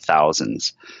we've got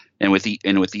thousands. And with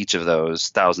each of those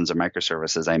thousands of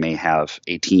microservices, I may have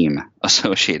a team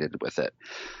associated with it.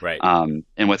 Right.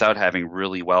 And without having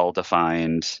really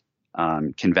well-defined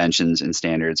conventions and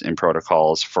standards and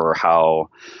protocols for how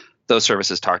those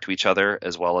services talk to each other,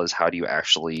 as well as how do you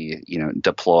actually, you know,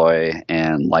 deploy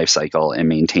and lifecycle and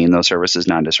maintain those services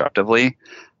non-disruptively,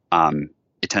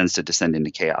 it tends to descend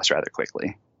into chaos rather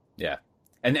quickly. Yeah.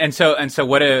 And so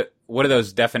what do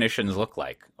those definitions look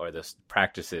like, or those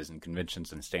practices and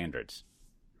conventions and standards?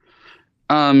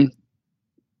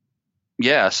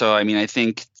 Yeah. So, I mean, I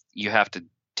think you have to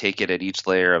take it at each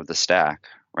layer of the stack,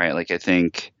 right? Like, I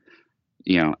think,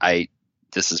 you know,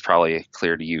 this is probably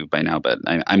clear to you by now, but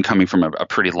I'm coming from a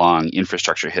pretty long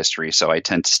infrastructure history, so I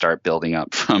tend to start building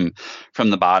up from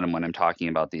the bottom when I'm talking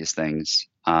about these things.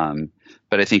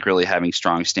 But I think really having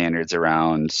strong standards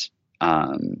around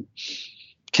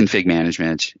config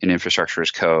management in infrastructure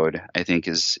as code, I think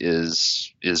is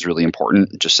really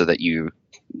important, just so that you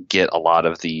get a lot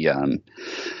of the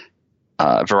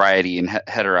variety and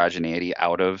heterogeneity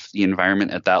out of the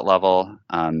environment at that level.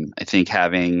 I think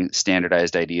having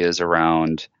standardized ideas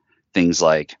around things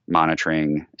like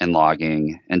monitoring and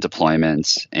logging and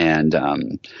deployments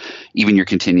and even your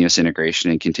continuous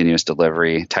integration and continuous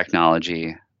delivery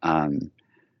technology.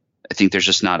 I think there's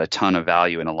just not a ton of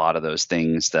value in a lot of those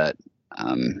things that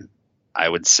I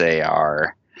would say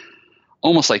are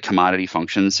almost like commodity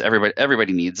functions.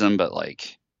 Everybody needs them, but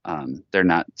like they're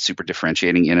not super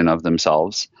differentiating in and of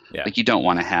themselves. Yeah. Like you don't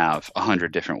want to have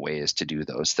 100 different ways to do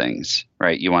those things,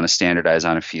 right? You want to standardize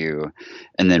on a few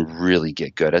and then really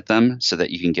get good at them so that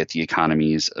you can get the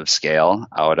economies of scale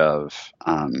out of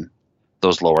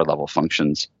those lower level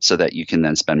functions so that you can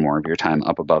then spend more of your time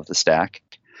up above the stack.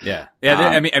 Yeah.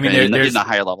 I mean, there's in the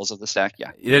higher levels of the stack.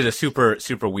 Yeah. There's a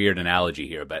super weird analogy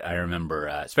here, but I remember,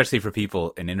 especially for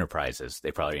people in enterprises,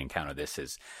 they probably encounter this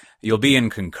is you'll be in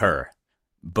Concur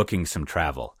booking some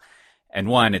travel. And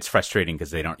one, it's frustrating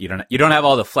because you don't have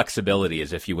all the flexibility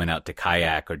as if you went out to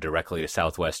Kayak or directly to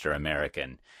Southwest or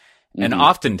American. Mm-hmm. And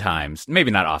oftentimes,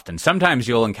 maybe not often, sometimes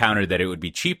you'll encounter that it would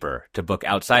be cheaper to book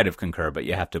outside of Concur, but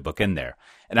you have to book in there.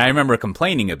 And I remember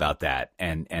complaining about that,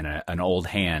 and an old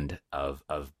hand of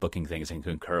booking things in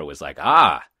Concur was like,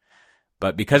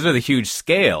 but because of the huge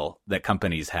scale that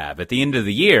companies have, at the end of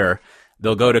the year,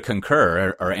 they'll go to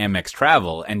Concur or Amex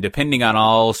Travel, and depending on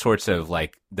all sorts of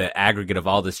like the aggregate of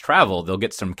all this travel, they'll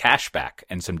get some cash back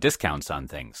and some discounts on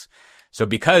things. So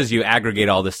because you aggregate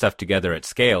all this stuff together at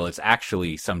scale, it's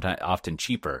actually often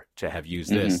cheaper to have used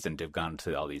this than to have gone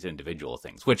to all these individual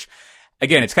things, which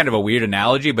again, it's kind of a weird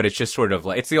analogy, but it's just sort of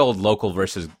like, it's the old local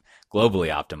versus globally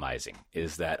optimizing,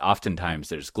 is that oftentimes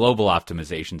there's global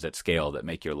optimizations at scale that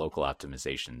make your local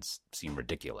optimizations seem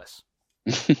ridiculous.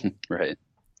 Right.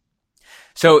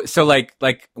 So like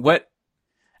what,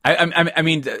 I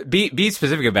mean, be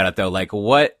specific about it though. Like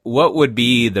what would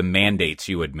be the mandates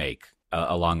you would make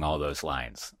along all those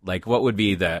lines? Like what would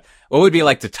be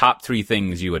like the top three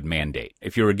things you would mandate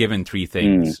if you were given three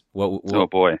things? What oh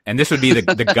boy. And this would be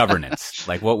the governance.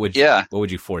 Like what would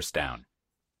you force down?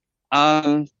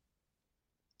 Wow.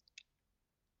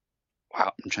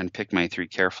 I'm trying to pick my three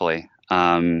carefully.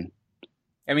 I mean,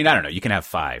 I don't know. You can have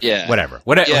five. Yeah. Whatever.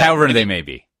 However they may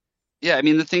be. Yeah, I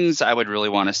mean, the things I would really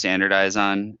want to standardize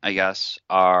on, I guess,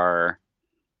 are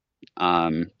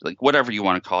like whatever you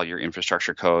want to call your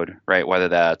infrastructure code, right? Whether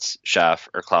that's Chef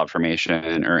or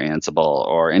CloudFormation or Ansible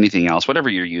or anything else, whatever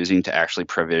you're using to actually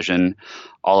provision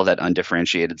all of that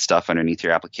undifferentiated stuff underneath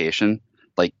your application.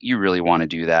 Like you really want to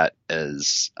do that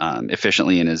as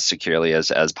efficiently and as securely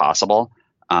as possible.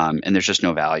 And there's just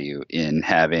no value in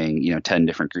having, 10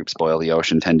 different groups boil the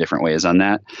ocean 10 different ways on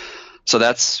that. So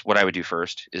that's what I would do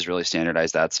first, is really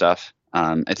standardize that stuff.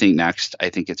 I think next, I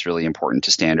think it's really important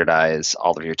to standardize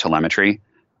all of your telemetry,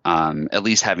 at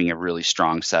least having a really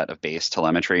strong set of base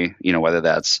telemetry, whether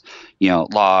that's,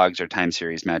 logs or time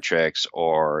series metrics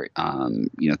or,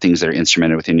 things that are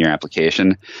instrumented within your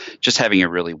application. Just having a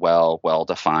really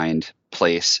well-defined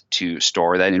place to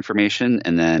store that information,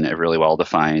 and then a really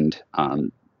well-defined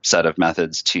set of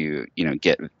methods to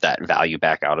get that value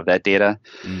back out of that data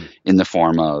in the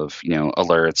form of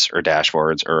alerts or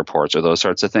dashboards or reports or those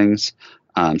sorts of things.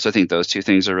 So I think those two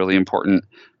things are really important.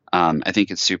 I think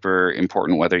it's super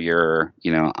important whether you're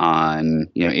on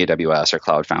AWS or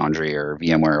Cloud Foundry or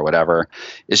VMware or whatever,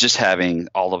 is just having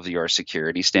all of your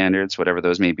security standards, whatever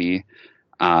those may be,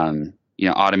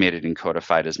 automated and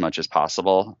codified as much as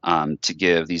possible, to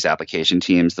give these application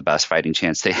teams the best fighting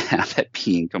chance they have at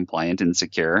being compliant and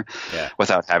secure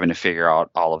without having to figure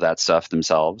out all of that stuff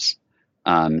themselves.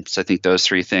 So I think those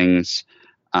three things.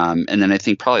 And then I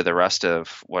think probably the rest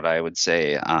of what I would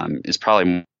say is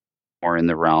probably more in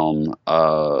the realm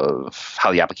of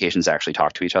how the applications actually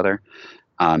talk to each other.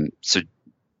 So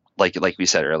like we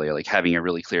said earlier, like having a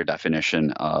really clear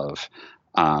definition of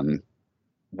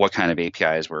what kind of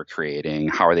APIs we're creating,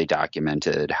 how are they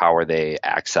documented, how are they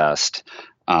accessed,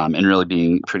 and really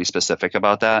being pretty specific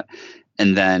about that.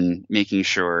 And then making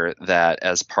sure that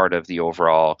as part of the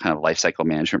overall kind of lifecycle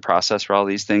management process for all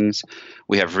these things,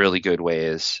 we have really good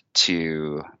ways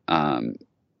to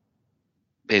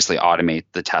basically automate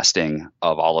the testing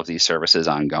of all of these services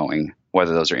ongoing,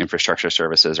 whether those are infrastructure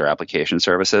services or application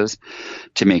services,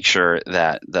 to make sure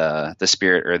that the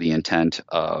spirit or the intent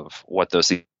of what those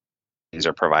things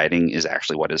are providing is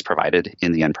actually what is provided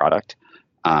in the end product.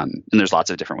 And there's lots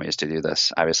of different ways to do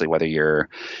this. Obviously, whether you're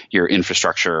your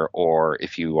infrastructure or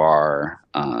if you are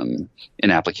an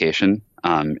application,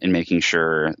 and making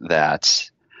sure that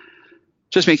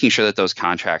those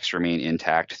contracts remain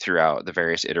intact throughout the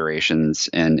various iterations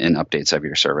and updates of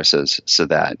your services, so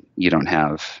that you don't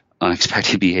have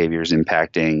unexpected behaviors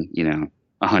impacting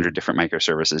 100 different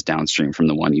microservices downstream from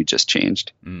the one you just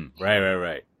changed.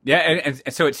 Right. Yeah,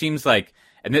 and so it seems like,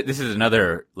 and this is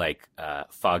another like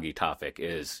foggy topic,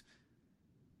 is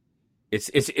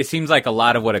it seems like a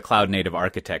lot of what a cloud native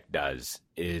architect does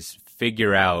is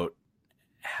figure out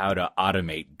how to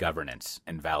automate governance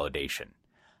and validation,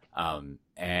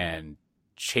 and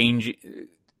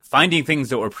finding things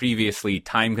that were previously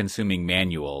time consuming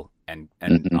manual and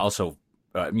also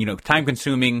time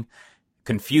consuming,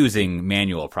 confusing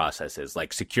manual processes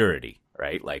like security,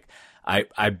 right? Like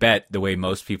I bet the way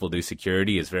most people do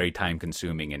security is very time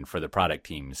consuming and for the product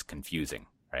teams confusing,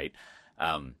 right?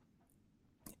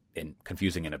 And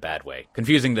confusing in a bad way.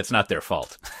 Confusing that's not their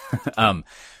fault.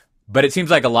 But it seems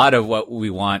like a lot of what we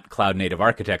want cloud native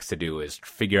architects to do is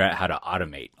figure out how to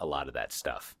automate a lot of that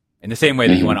stuff in the same way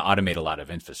that you want to automate a lot of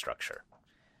infrastructure.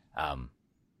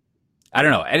 I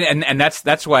don't know. And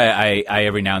that's why I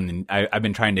every now and then I've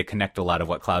been trying to connect a lot of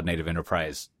what cloud native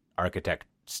enterprise architect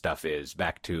stuff is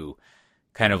back to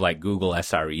kind of like Google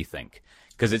SRE think.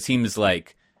 Because it seems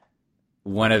like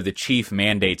one of the chief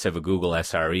mandates of a Google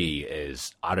SRE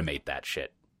is automate that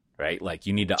shit, right? Like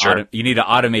you need to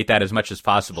automate that as much as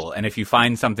possible. And if you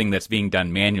find something that's being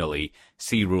done manually,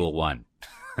 see rule 1.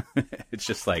 It's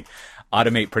just like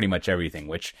automate pretty much everything,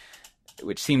 which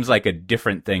seems like a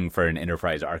different thing for an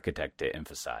enterprise architect to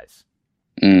emphasize.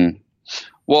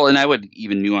 Well, and I would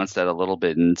even nuance that a little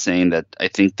bit in saying that I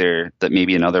think that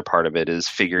maybe another part of it is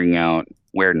figuring out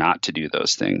where not to do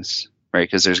those things, right?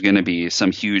 Because there's going to be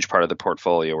some huge part of the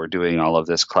portfolio we're doing all of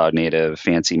this cloud native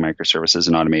fancy microservices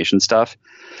and automation stuff.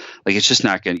 Like it's just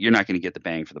you're not going to get the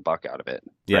bang for the buck out of it,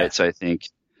 right? So I think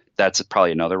that's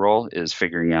probably another role, is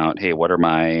figuring out, hey, what are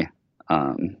my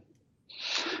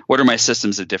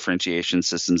systems of differentiation,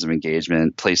 systems of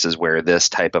engagement, places where this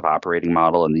type of operating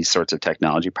model and these sorts of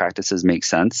technology practices make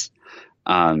sense,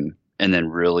 and then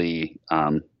really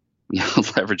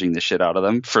leveraging the shit out of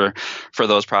them for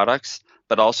those products,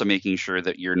 but also making sure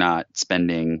that you're not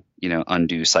spending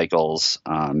undue cycles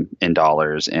and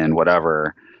dollars and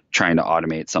whatever trying to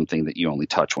automate something that you only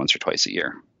touch once or twice a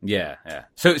year. Yeah.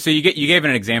 So you gave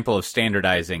an example of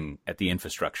standardizing at the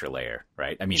infrastructure layer,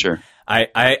 right? I mean, sure.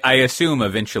 I assume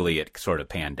eventually it sort of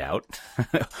panned out,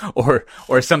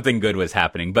 or something good was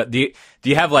happening. But do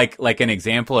you have like an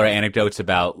example or anecdotes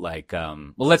about like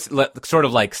let's sort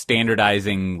of like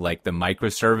standardizing like the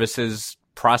microservices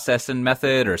process and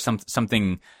method, or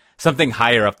something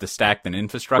higher up the stack than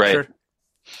infrastructure?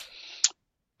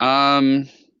 Right.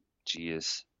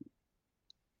 Geez.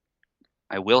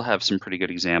 I will have some pretty good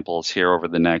examples here over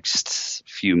the next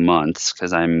few months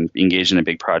because I'm engaged in a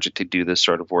big project to do this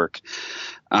sort of work.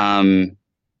 Boy,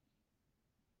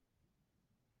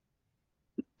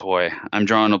 I'm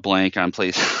drawing a blank on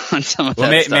some of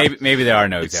that stuff. Maybe there are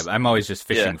no examples. I'm always just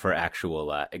fishing for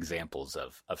actual examples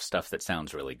of stuff that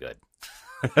sounds really good.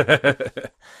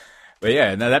 But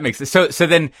yeah, no, that makes sense. So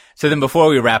then before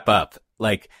we wrap up,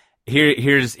 like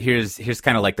here's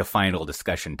kind of like the final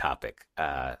discussion topic.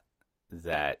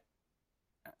 That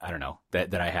I don't know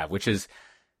that I have, which is,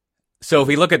 so if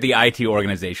we look at the IT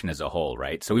organization as a whole,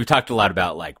 right? So we've talked a lot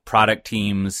about like product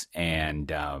teams and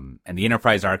the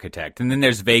enterprise architect, and then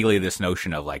there's vaguely this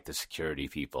notion of like the security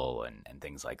people and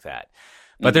things like that.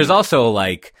 But there's also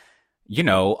like,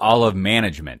 all of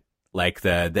management, like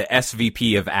the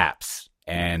SVP of apps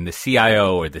and the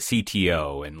CIO or the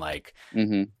CTO, and like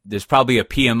there's probably a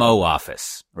PMO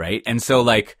office, right? And so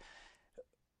like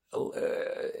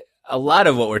a lot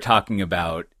of what we're talking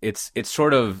about, it's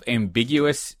sort of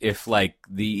ambiguous if like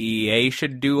the EA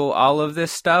should do all of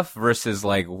this stuff versus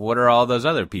like what are all those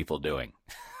other people doing,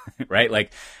 right?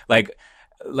 Like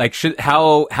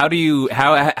how have you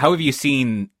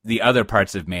seen the other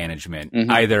parts of management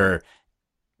either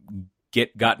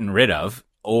gotten rid of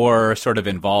or sort of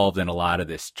involved in a lot of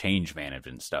this change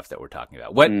management stuff that we're talking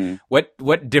about?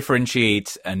 What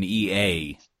differentiates an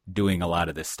EA doing a lot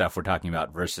of this stuff we're talking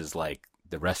about versus like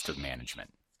the rest of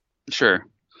management? Sure.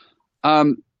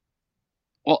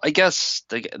 Well, I guess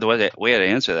the way I'd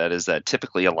answer that is that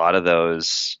typically a lot of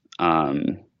those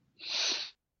development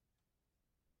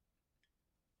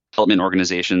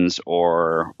organizations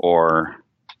or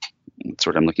what's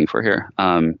what I'm looking for here,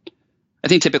 I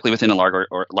think typically within a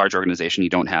large organization, you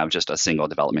don't have just a single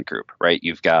development group, right?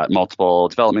 You've got multiple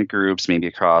development groups, maybe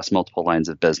across multiple lines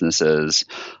of businesses,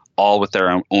 all with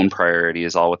their own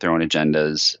priorities, all with their own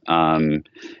agendas. And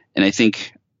I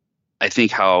think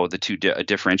how the two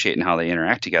differentiate and how they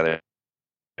interact together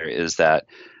is that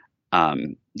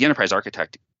the enterprise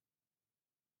architect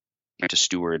to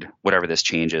steward whatever this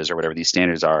change is or whatever these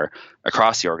standards are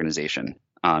across the organization,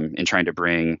 in trying to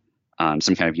bring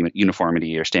some kind of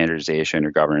uniformity or standardization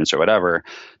or governance or whatever,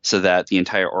 so that the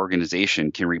entire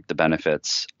organization can reap the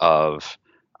benefits of,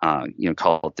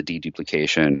 call it the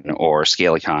deduplication or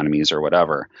scale economies or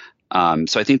whatever.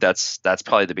 So I think that's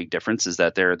probably the big difference, is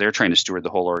that they're trying to steward the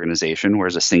whole organization,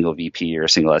 whereas a single VP or a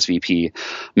single SVP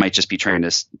might just be trying to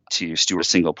steward a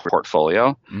single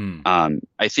portfolio.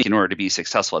 I think in order to be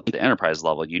successful at the enterprise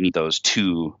level, you need those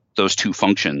two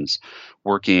functions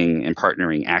working and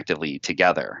partnering actively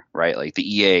together, right? Like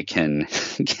the EA can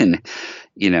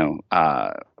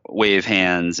wave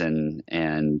hands and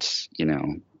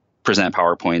present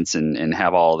PowerPoints and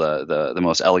have all the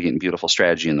most elegant and beautiful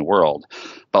strategy in the world.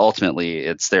 But ultimately,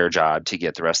 it's their job to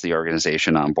get the rest of the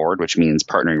organization on board, which means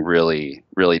partnering really,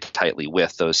 really tightly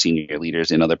with those senior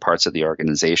leaders in other parts of the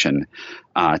organization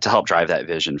to help drive that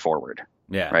vision forward.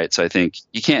 Yeah. Right. So I think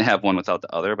you can't have one without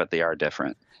the other, but they are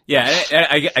different. Yeah.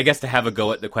 I guess to have a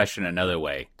go at the question another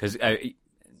way, because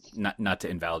not to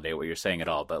invalidate what you're saying at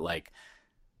all, but like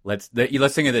let's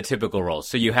think of the typical roles.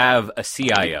 So you have a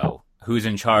CIO who's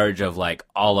in charge of like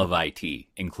all of IT,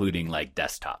 including like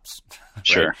desktops. Right?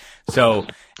 Sure. So,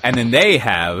 and then they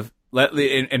have so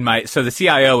the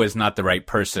CIO is not the right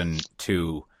person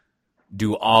to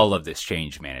do all of this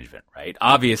change management, right?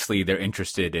 Obviously, they're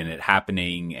interested in it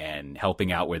happening and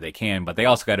helping out where they can, but they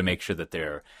also got to make sure that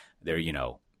they're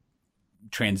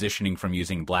transitioning from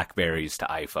using BlackBerries to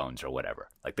iPhones or whatever.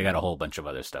 Like they got a whole bunch of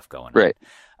other stuff going on. Right.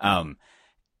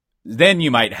 Then you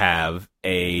might have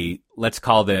let's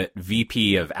call the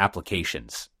VP of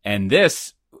applications. And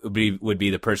this would be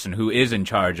the person who is in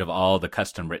charge of all the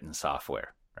custom written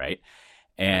software, right?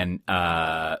 And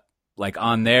like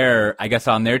on their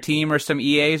team or some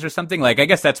EAs or something, like I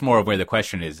guess that's more of where the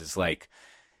question is like,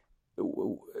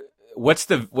 what's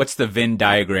the Venn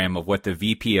diagram of what the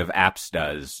VP of apps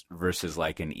does versus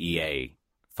like an EA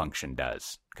function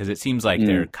does? Because it seems like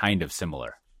they're kind of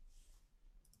similar.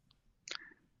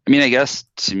 I mean, I guess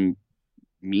to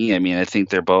me, I think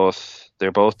they're both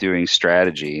doing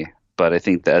strategy, but I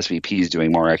think the SVP is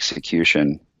doing more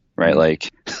execution, right?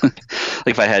 Like,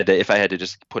 if I had to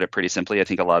just put it pretty simply, I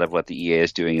think a lot of what the EA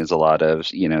is doing is a lot of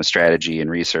strategy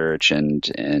and research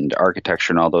and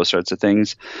architecture and all those sorts of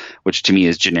things, which to me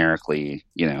is generically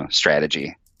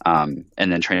strategy, and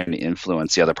then trying to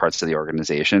influence the other parts of the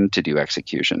organization to do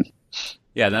execution.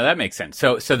 Yeah, no, that makes sense.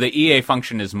 So the EA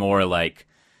function is more like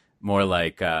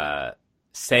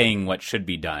saying what should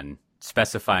be done,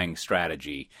 specifying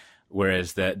strategy,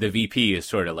 whereas the VP is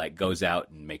sort of like goes out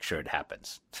and makes sure it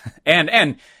happens,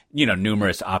 and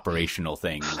numerous operational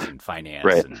things and finance,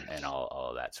 right, and all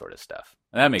of that sort of stuff.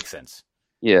 That makes sense.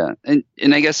 Yeah, and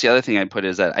I guess the other thing I put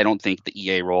is that I don't think the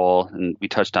EA role, and we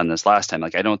touched on this last time,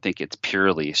 like I don't think it's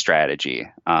purely strategy.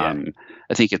 I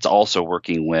think it's also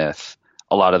working with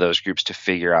a lot of those groups to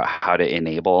figure out how to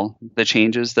enable the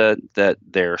changes that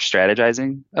they're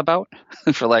strategizing about,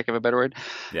 for lack of a better word.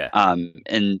 Yeah.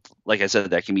 And like I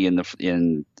said, that can be in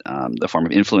the form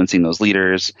of influencing those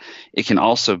leaders. It can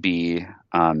also be,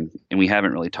 and we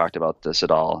haven't really talked about this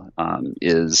at all,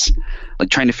 is like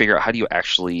trying to figure out how do you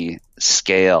actually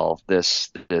scale this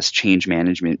change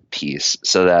management piece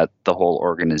so that the whole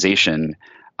organization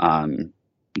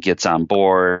gets on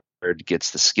board, gets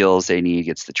the skills they need,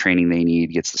 gets the training they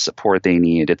need, gets the support they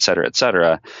need, et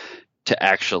cetera, to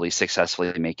actually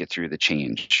successfully make it through the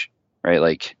change, right?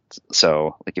 Like,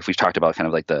 so like if we've talked about kind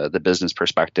of like the business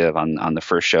perspective on the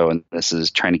first show, and this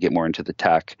is trying to get more into the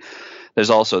tech,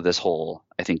 there's also this whole,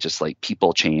 I think, just like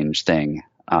people change thing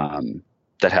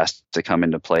that has to come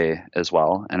into play as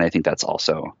well. And I think that's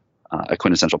also a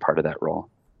quintessential part of that role.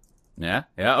 Yeah.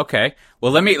 Okay.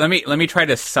 Well, let me try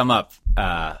to sum up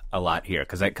a lot here,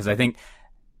 because I think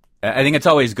it's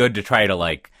always good to try to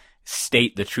like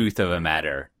state the truth of a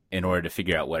matter in order to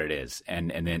figure out what it is, and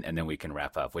then we can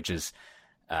wrap up. Which is,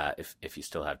 if you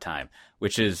still have time,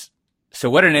 which is,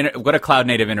 so what a cloud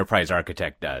native enterprise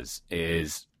architect does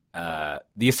is,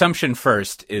 the assumption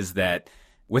first is that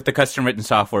with the custom written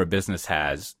software a business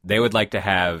has, they would like to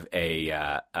have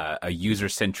a user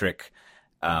centric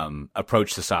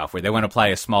approach to software. They want to apply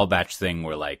a small batch thing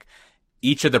where like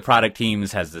each of the product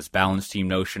teams has this balanced team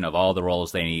notion of all the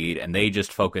roles they need, and they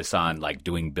just focus on like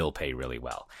doing bill pay really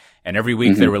well. And every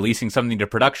week they're releasing something to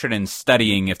production and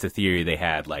studying if the theory they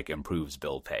had like improves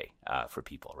bill pay for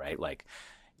people, right? Like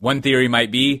one theory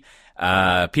might be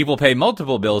people pay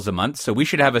multiple bills a month, so we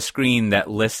should have a screen that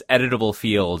lists editable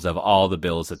fields of all the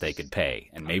bills that they could pay.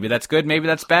 And maybe that's good, maybe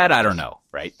that's bad, I don't know,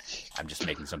 right? I'm just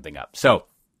making something up. So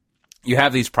you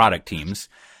have these product teams.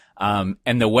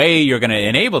 And the way you're going to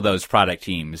enable those product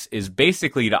teams is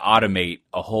basically to automate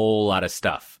a whole lot of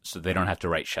stuff so they don't have to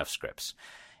write chef scripts.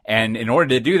 And in order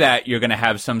to do that, you're going to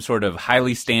have some sort of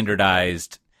highly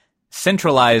standardized,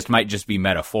 centralized might just be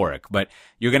metaphoric, but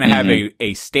you're going to have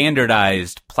a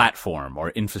standardized platform or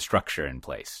infrastructure in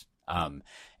place. And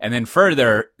then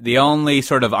further, the only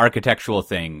sort of architectural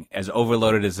thing, as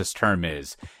overloaded as this term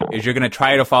is you're going to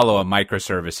try to follow a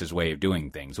microservices way of doing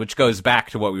things, which goes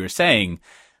back to what we were saying.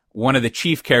 One of the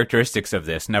chief characteristics of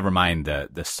this, never mind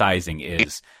the sizing,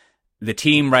 is the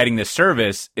team writing this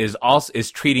service is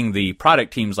treating the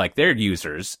product teams like their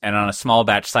users, and on a small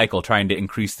batch cycle trying to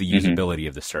increase the usability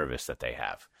of the service that they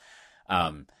have.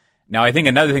 Now, I think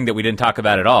another thing that we didn't talk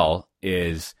about at all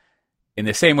is in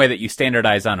the same way that you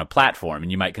standardize on a platform,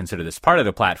 and you might consider this part of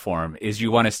the platform, is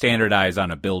you want to standardize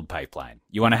on a build pipeline.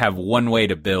 You want to have one way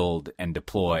to build and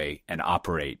deploy and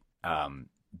operate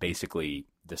basically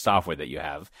the software that you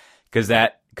have, because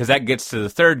that gets to the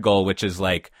third goal, which is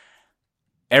like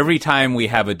every time we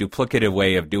have a duplicative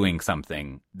way of doing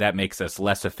something, that makes us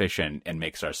less efficient and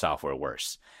makes our software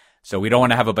worse. So we don't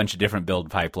want to have a bunch of different build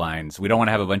pipelines. We don't want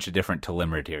to have a bunch of different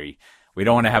telemetry. We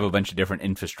don't want to have a bunch of different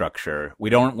infrastructure. We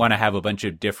don't want to have a bunch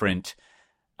of different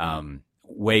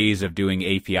ways of doing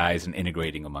APIs and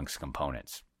integrating amongst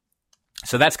components.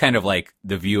 So that's kind of like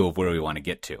the view of where we want to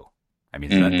get to. I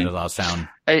mean, does that all sound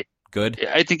good?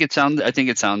 I think it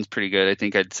sounds pretty good. I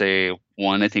think I'd say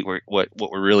one. I think what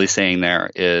we're really saying there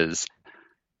is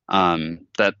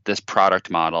that this product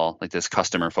model, like this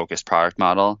customer focused product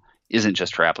model, isn't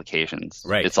just for applications.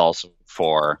 Right. It's also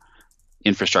for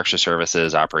infrastructure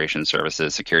services, operations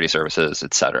services, security services,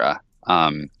 et cetera.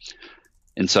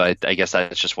 And so I guess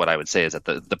that's just what I would say is that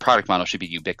the product model should be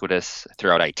ubiquitous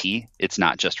throughout IT. It's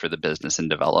not just for the business and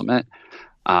development.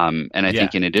 And I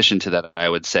think in addition to that, I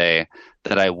would say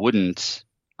that I wouldn't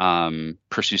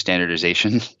pursue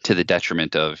standardization to the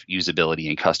detriment of usability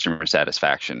and customer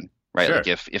satisfaction, right? Sure. Like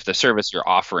if the service you're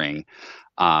offering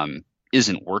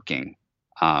isn't working,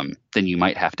 then you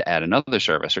might have to add another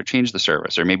service or change the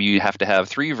service, or maybe you have to have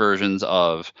 3 versions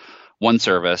of one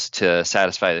service to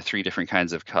satisfy the 3 different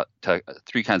kinds of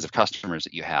customers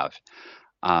that you have.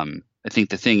 I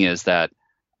think the thing is that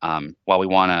while we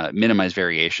want to minimize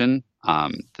variation,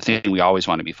 the thing we always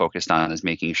want to be focused on is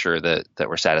making sure that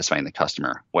we're satisfying the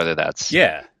customer, whether that's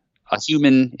a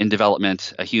human in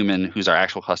development, a human who's our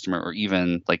actual customer, or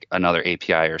even like another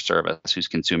API or service who's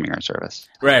consuming our service.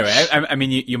 Right. I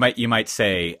mean, you might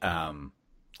say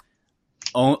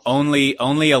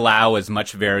only allow as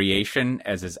much variation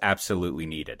as is absolutely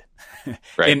needed.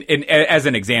 Right. As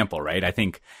an example, right? I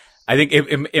think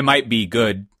it might be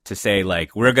good to say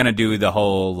like we're going to do the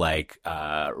whole like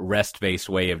REST-based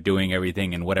way of doing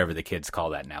everything and whatever the kids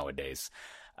call that nowadays.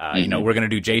 We're going to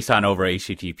do JSON over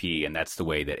HTTP, and that's the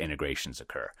way that integrations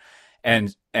occur.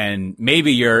 And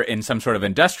maybe you're in some sort of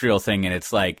industrial thing, and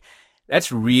it's like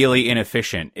that's really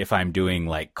inefficient if I'm doing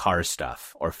like car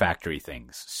stuff or factory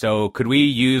things. So could we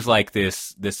use like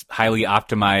this highly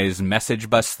optimized message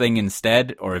bus thing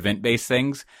instead, or event-based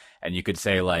things? And you could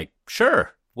say like,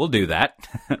 sure, we'll do that,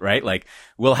 right? Like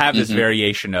we'll have this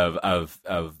variation of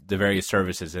the various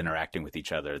services interacting with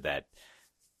each other that,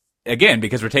 again,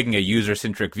 because we're taking a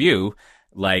user-centric view,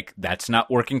 like that's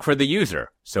not working for the user.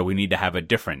 So we need to have a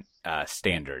different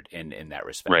standard in that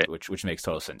respect, right. which makes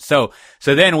total sense. So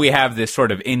then we have this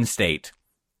sort of in-state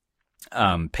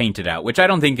painted out, which I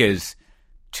don't think is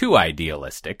too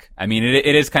idealistic. I mean,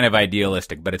 it is kind of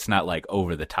idealistic, but it's not like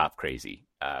over the top crazy,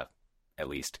 at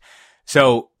least.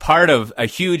 So a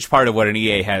huge part of what an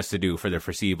EA has to do for the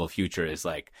foreseeable future is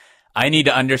like, I need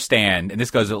to understand, and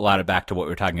this goes a lot back to what we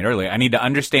were talking about earlier, I need to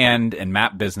understand and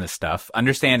map business stuff,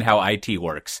 understand how IT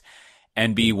works,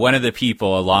 and be one of the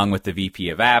people, along with the VP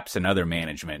of apps and other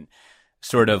management,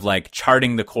 sort of like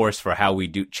charting the course for how we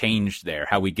do change there,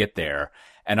 how we get there,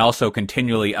 and also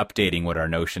continually updating what our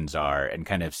notions are and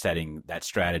kind of setting that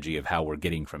strategy of how we're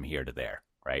getting from here to there,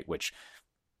 right? Which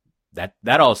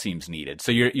that all seems needed.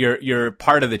 So you're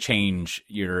part of the change.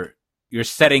 You're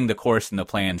setting the course and the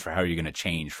plans for how you're going to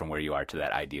change from where you are to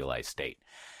that idealized state.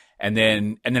 And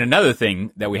then another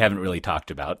thing that we haven't really talked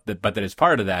about, but that is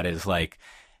part of that is like,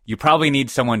 you probably need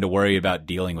someone to worry about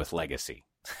dealing with legacy,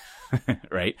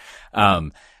 right?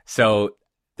 So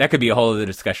that could be a whole other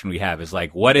discussion we have, is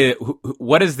like, what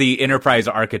is the enterprise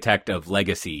architect of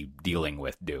legacy dealing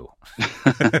with do?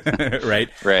 Right.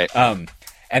 Right.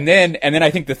 And then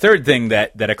I think the third thing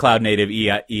that a cloud native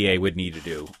EA would need to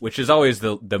do, which is always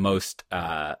the most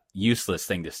useless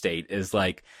thing to state, is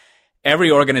like,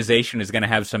 every organization is going to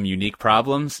have some unique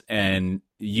problems, and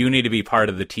you need to be part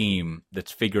of the team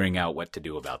that's figuring out what to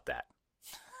do about that.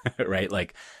 Right?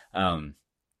 Like, I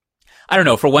don't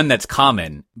know, for one that's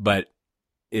common, but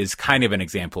is kind of an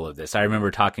example of this. I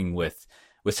remember talking with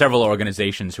several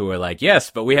organizations who were like, yes,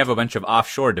 but we have a bunch of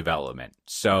offshore development.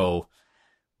 So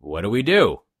what do we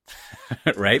do?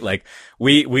 Right? Like,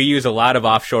 we use a lot of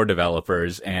offshore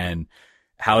developers, and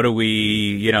how do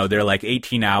we, they're like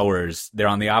 18 hours, they're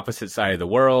on the opposite side of the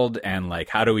world, and like,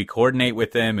 how do we coordinate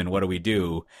with them, and what do we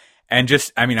do? And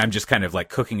I'm just kind of like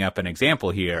cooking up an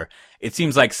example here. It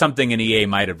seems like something an EA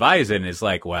might advise in is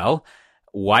like, well,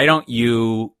 why don't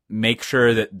you make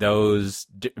sure that those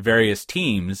various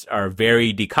teams are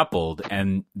very decoupled,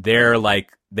 and they're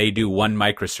like, they do one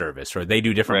microservice, or they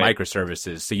do different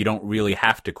microservices, so you don't really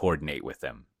have to coordinate with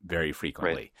them very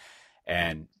frequently.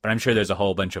 Right. But I'm sure there's a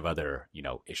whole bunch of other,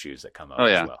 issues that come up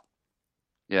as well.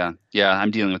 Yeah.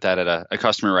 I'm dealing with that at a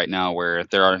customer right now, where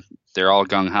they're all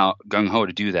gung ho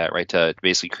to do that, right? To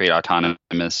basically create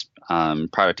autonomous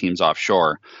product teams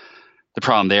offshore. The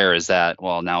problem there is that,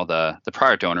 well, now the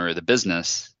product owner or the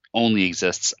business only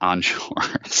exists onshore,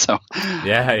 so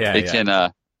it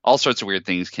can all sorts of weird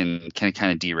things can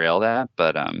kind of derail that,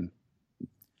 but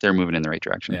they're moving in the right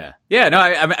direction. Yeah. No,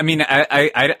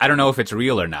 I don't know if it's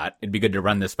real or not. It'd be good to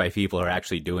run this by people who are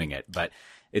actually doing it, but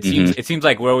it seems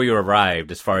like where we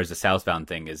arrived as far as the southbound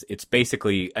thing is, it's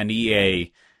basically an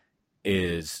EA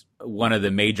is one of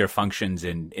the major functions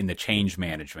in the change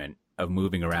management of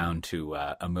moving around to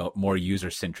a more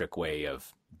user-centric way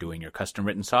of doing your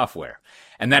custom-written software.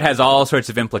 And that has all sorts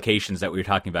of implications that we were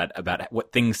talking about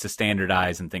what things to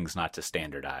standardize and things not to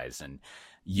standardize, and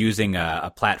using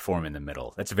a platform in the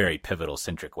middle. That's a very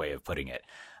pivotal-centric way of putting it.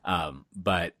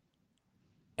 But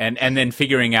then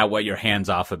figuring out what you're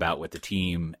hands-off about with the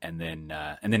team, and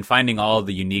then finding all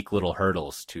the unique little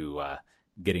hurdles to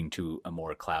getting to a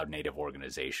more cloud-native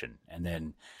organization. And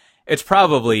then it's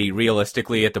probably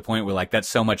realistically at the point where like that's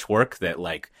so much work that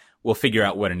like we'll figure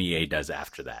out what an EA does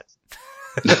after that.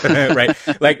 Right?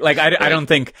 Like I don't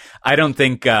think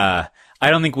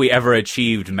we ever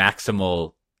achieved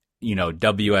maximal,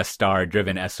 WS star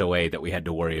driven SOA that we had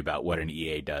to worry about what an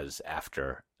EA does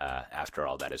after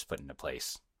all that is put into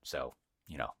place. So,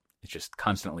 it's just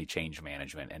constantly change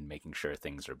management and making sure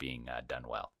things are being done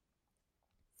well.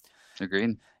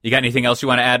 Agreed. You got anything else you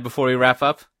want to add before we wrap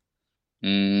up?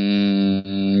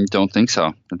 Don't think so.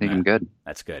 I think I'm good.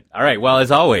 That's good. All right. Well, as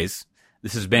always,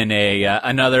 this has been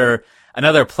another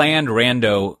planned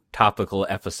rando topical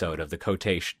episode of the Cote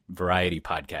Variety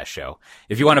Podcast Show.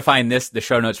 If you want to find the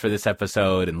show notes for this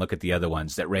episode and look at the other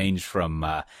ones that range from,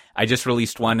 I just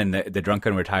released one in the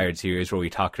Drunken Retired series where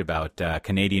we talked about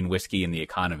Canadian whiskey and The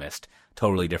Economist.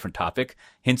 Totally different topic.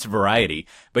 Hints of variety.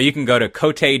 But you can go to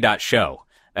cote.show.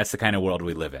 That's the kind of world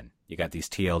we live in. You got these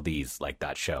TLDs like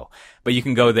 .show, but you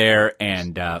can go there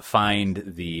and find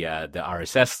the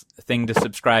RSS thing to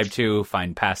subscribe to,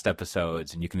 find past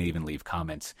episodes, and you can even leave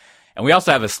comments. And we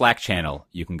also have a Slack channel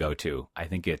you can go to. I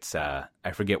think it's I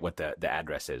forget what the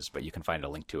address is, but you can find a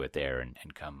link to it there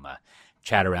and come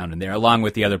chat around in there, along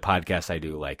with the other podcasts I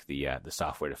do, like the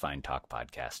Software Defined Talk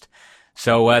podcast.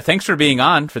 So thanks for being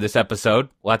on for this episode.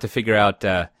 We'll have to figure out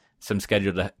some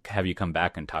schedule to have you come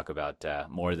back and talk about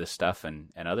more of this stuff and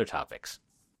other topics.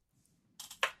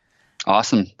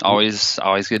 Awesome. Always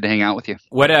good to hang out with you.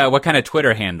 What kind of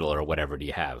Twitter handle or whatever do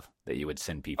you have that you would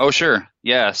send people? Oh, sure.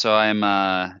 Yeah. So I'm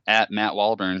at Matt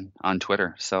Walburn on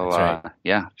Twitter. So right.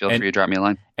 Feel free to drop me a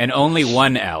line. And only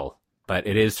one L, but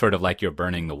it is sort of like you're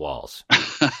burning the walls.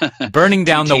 Burning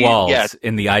down the walls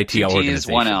in the IT organization. Is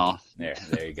one L. There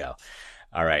you go.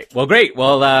 All right. Well, great.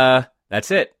 Well, that's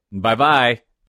it. Bye-bye.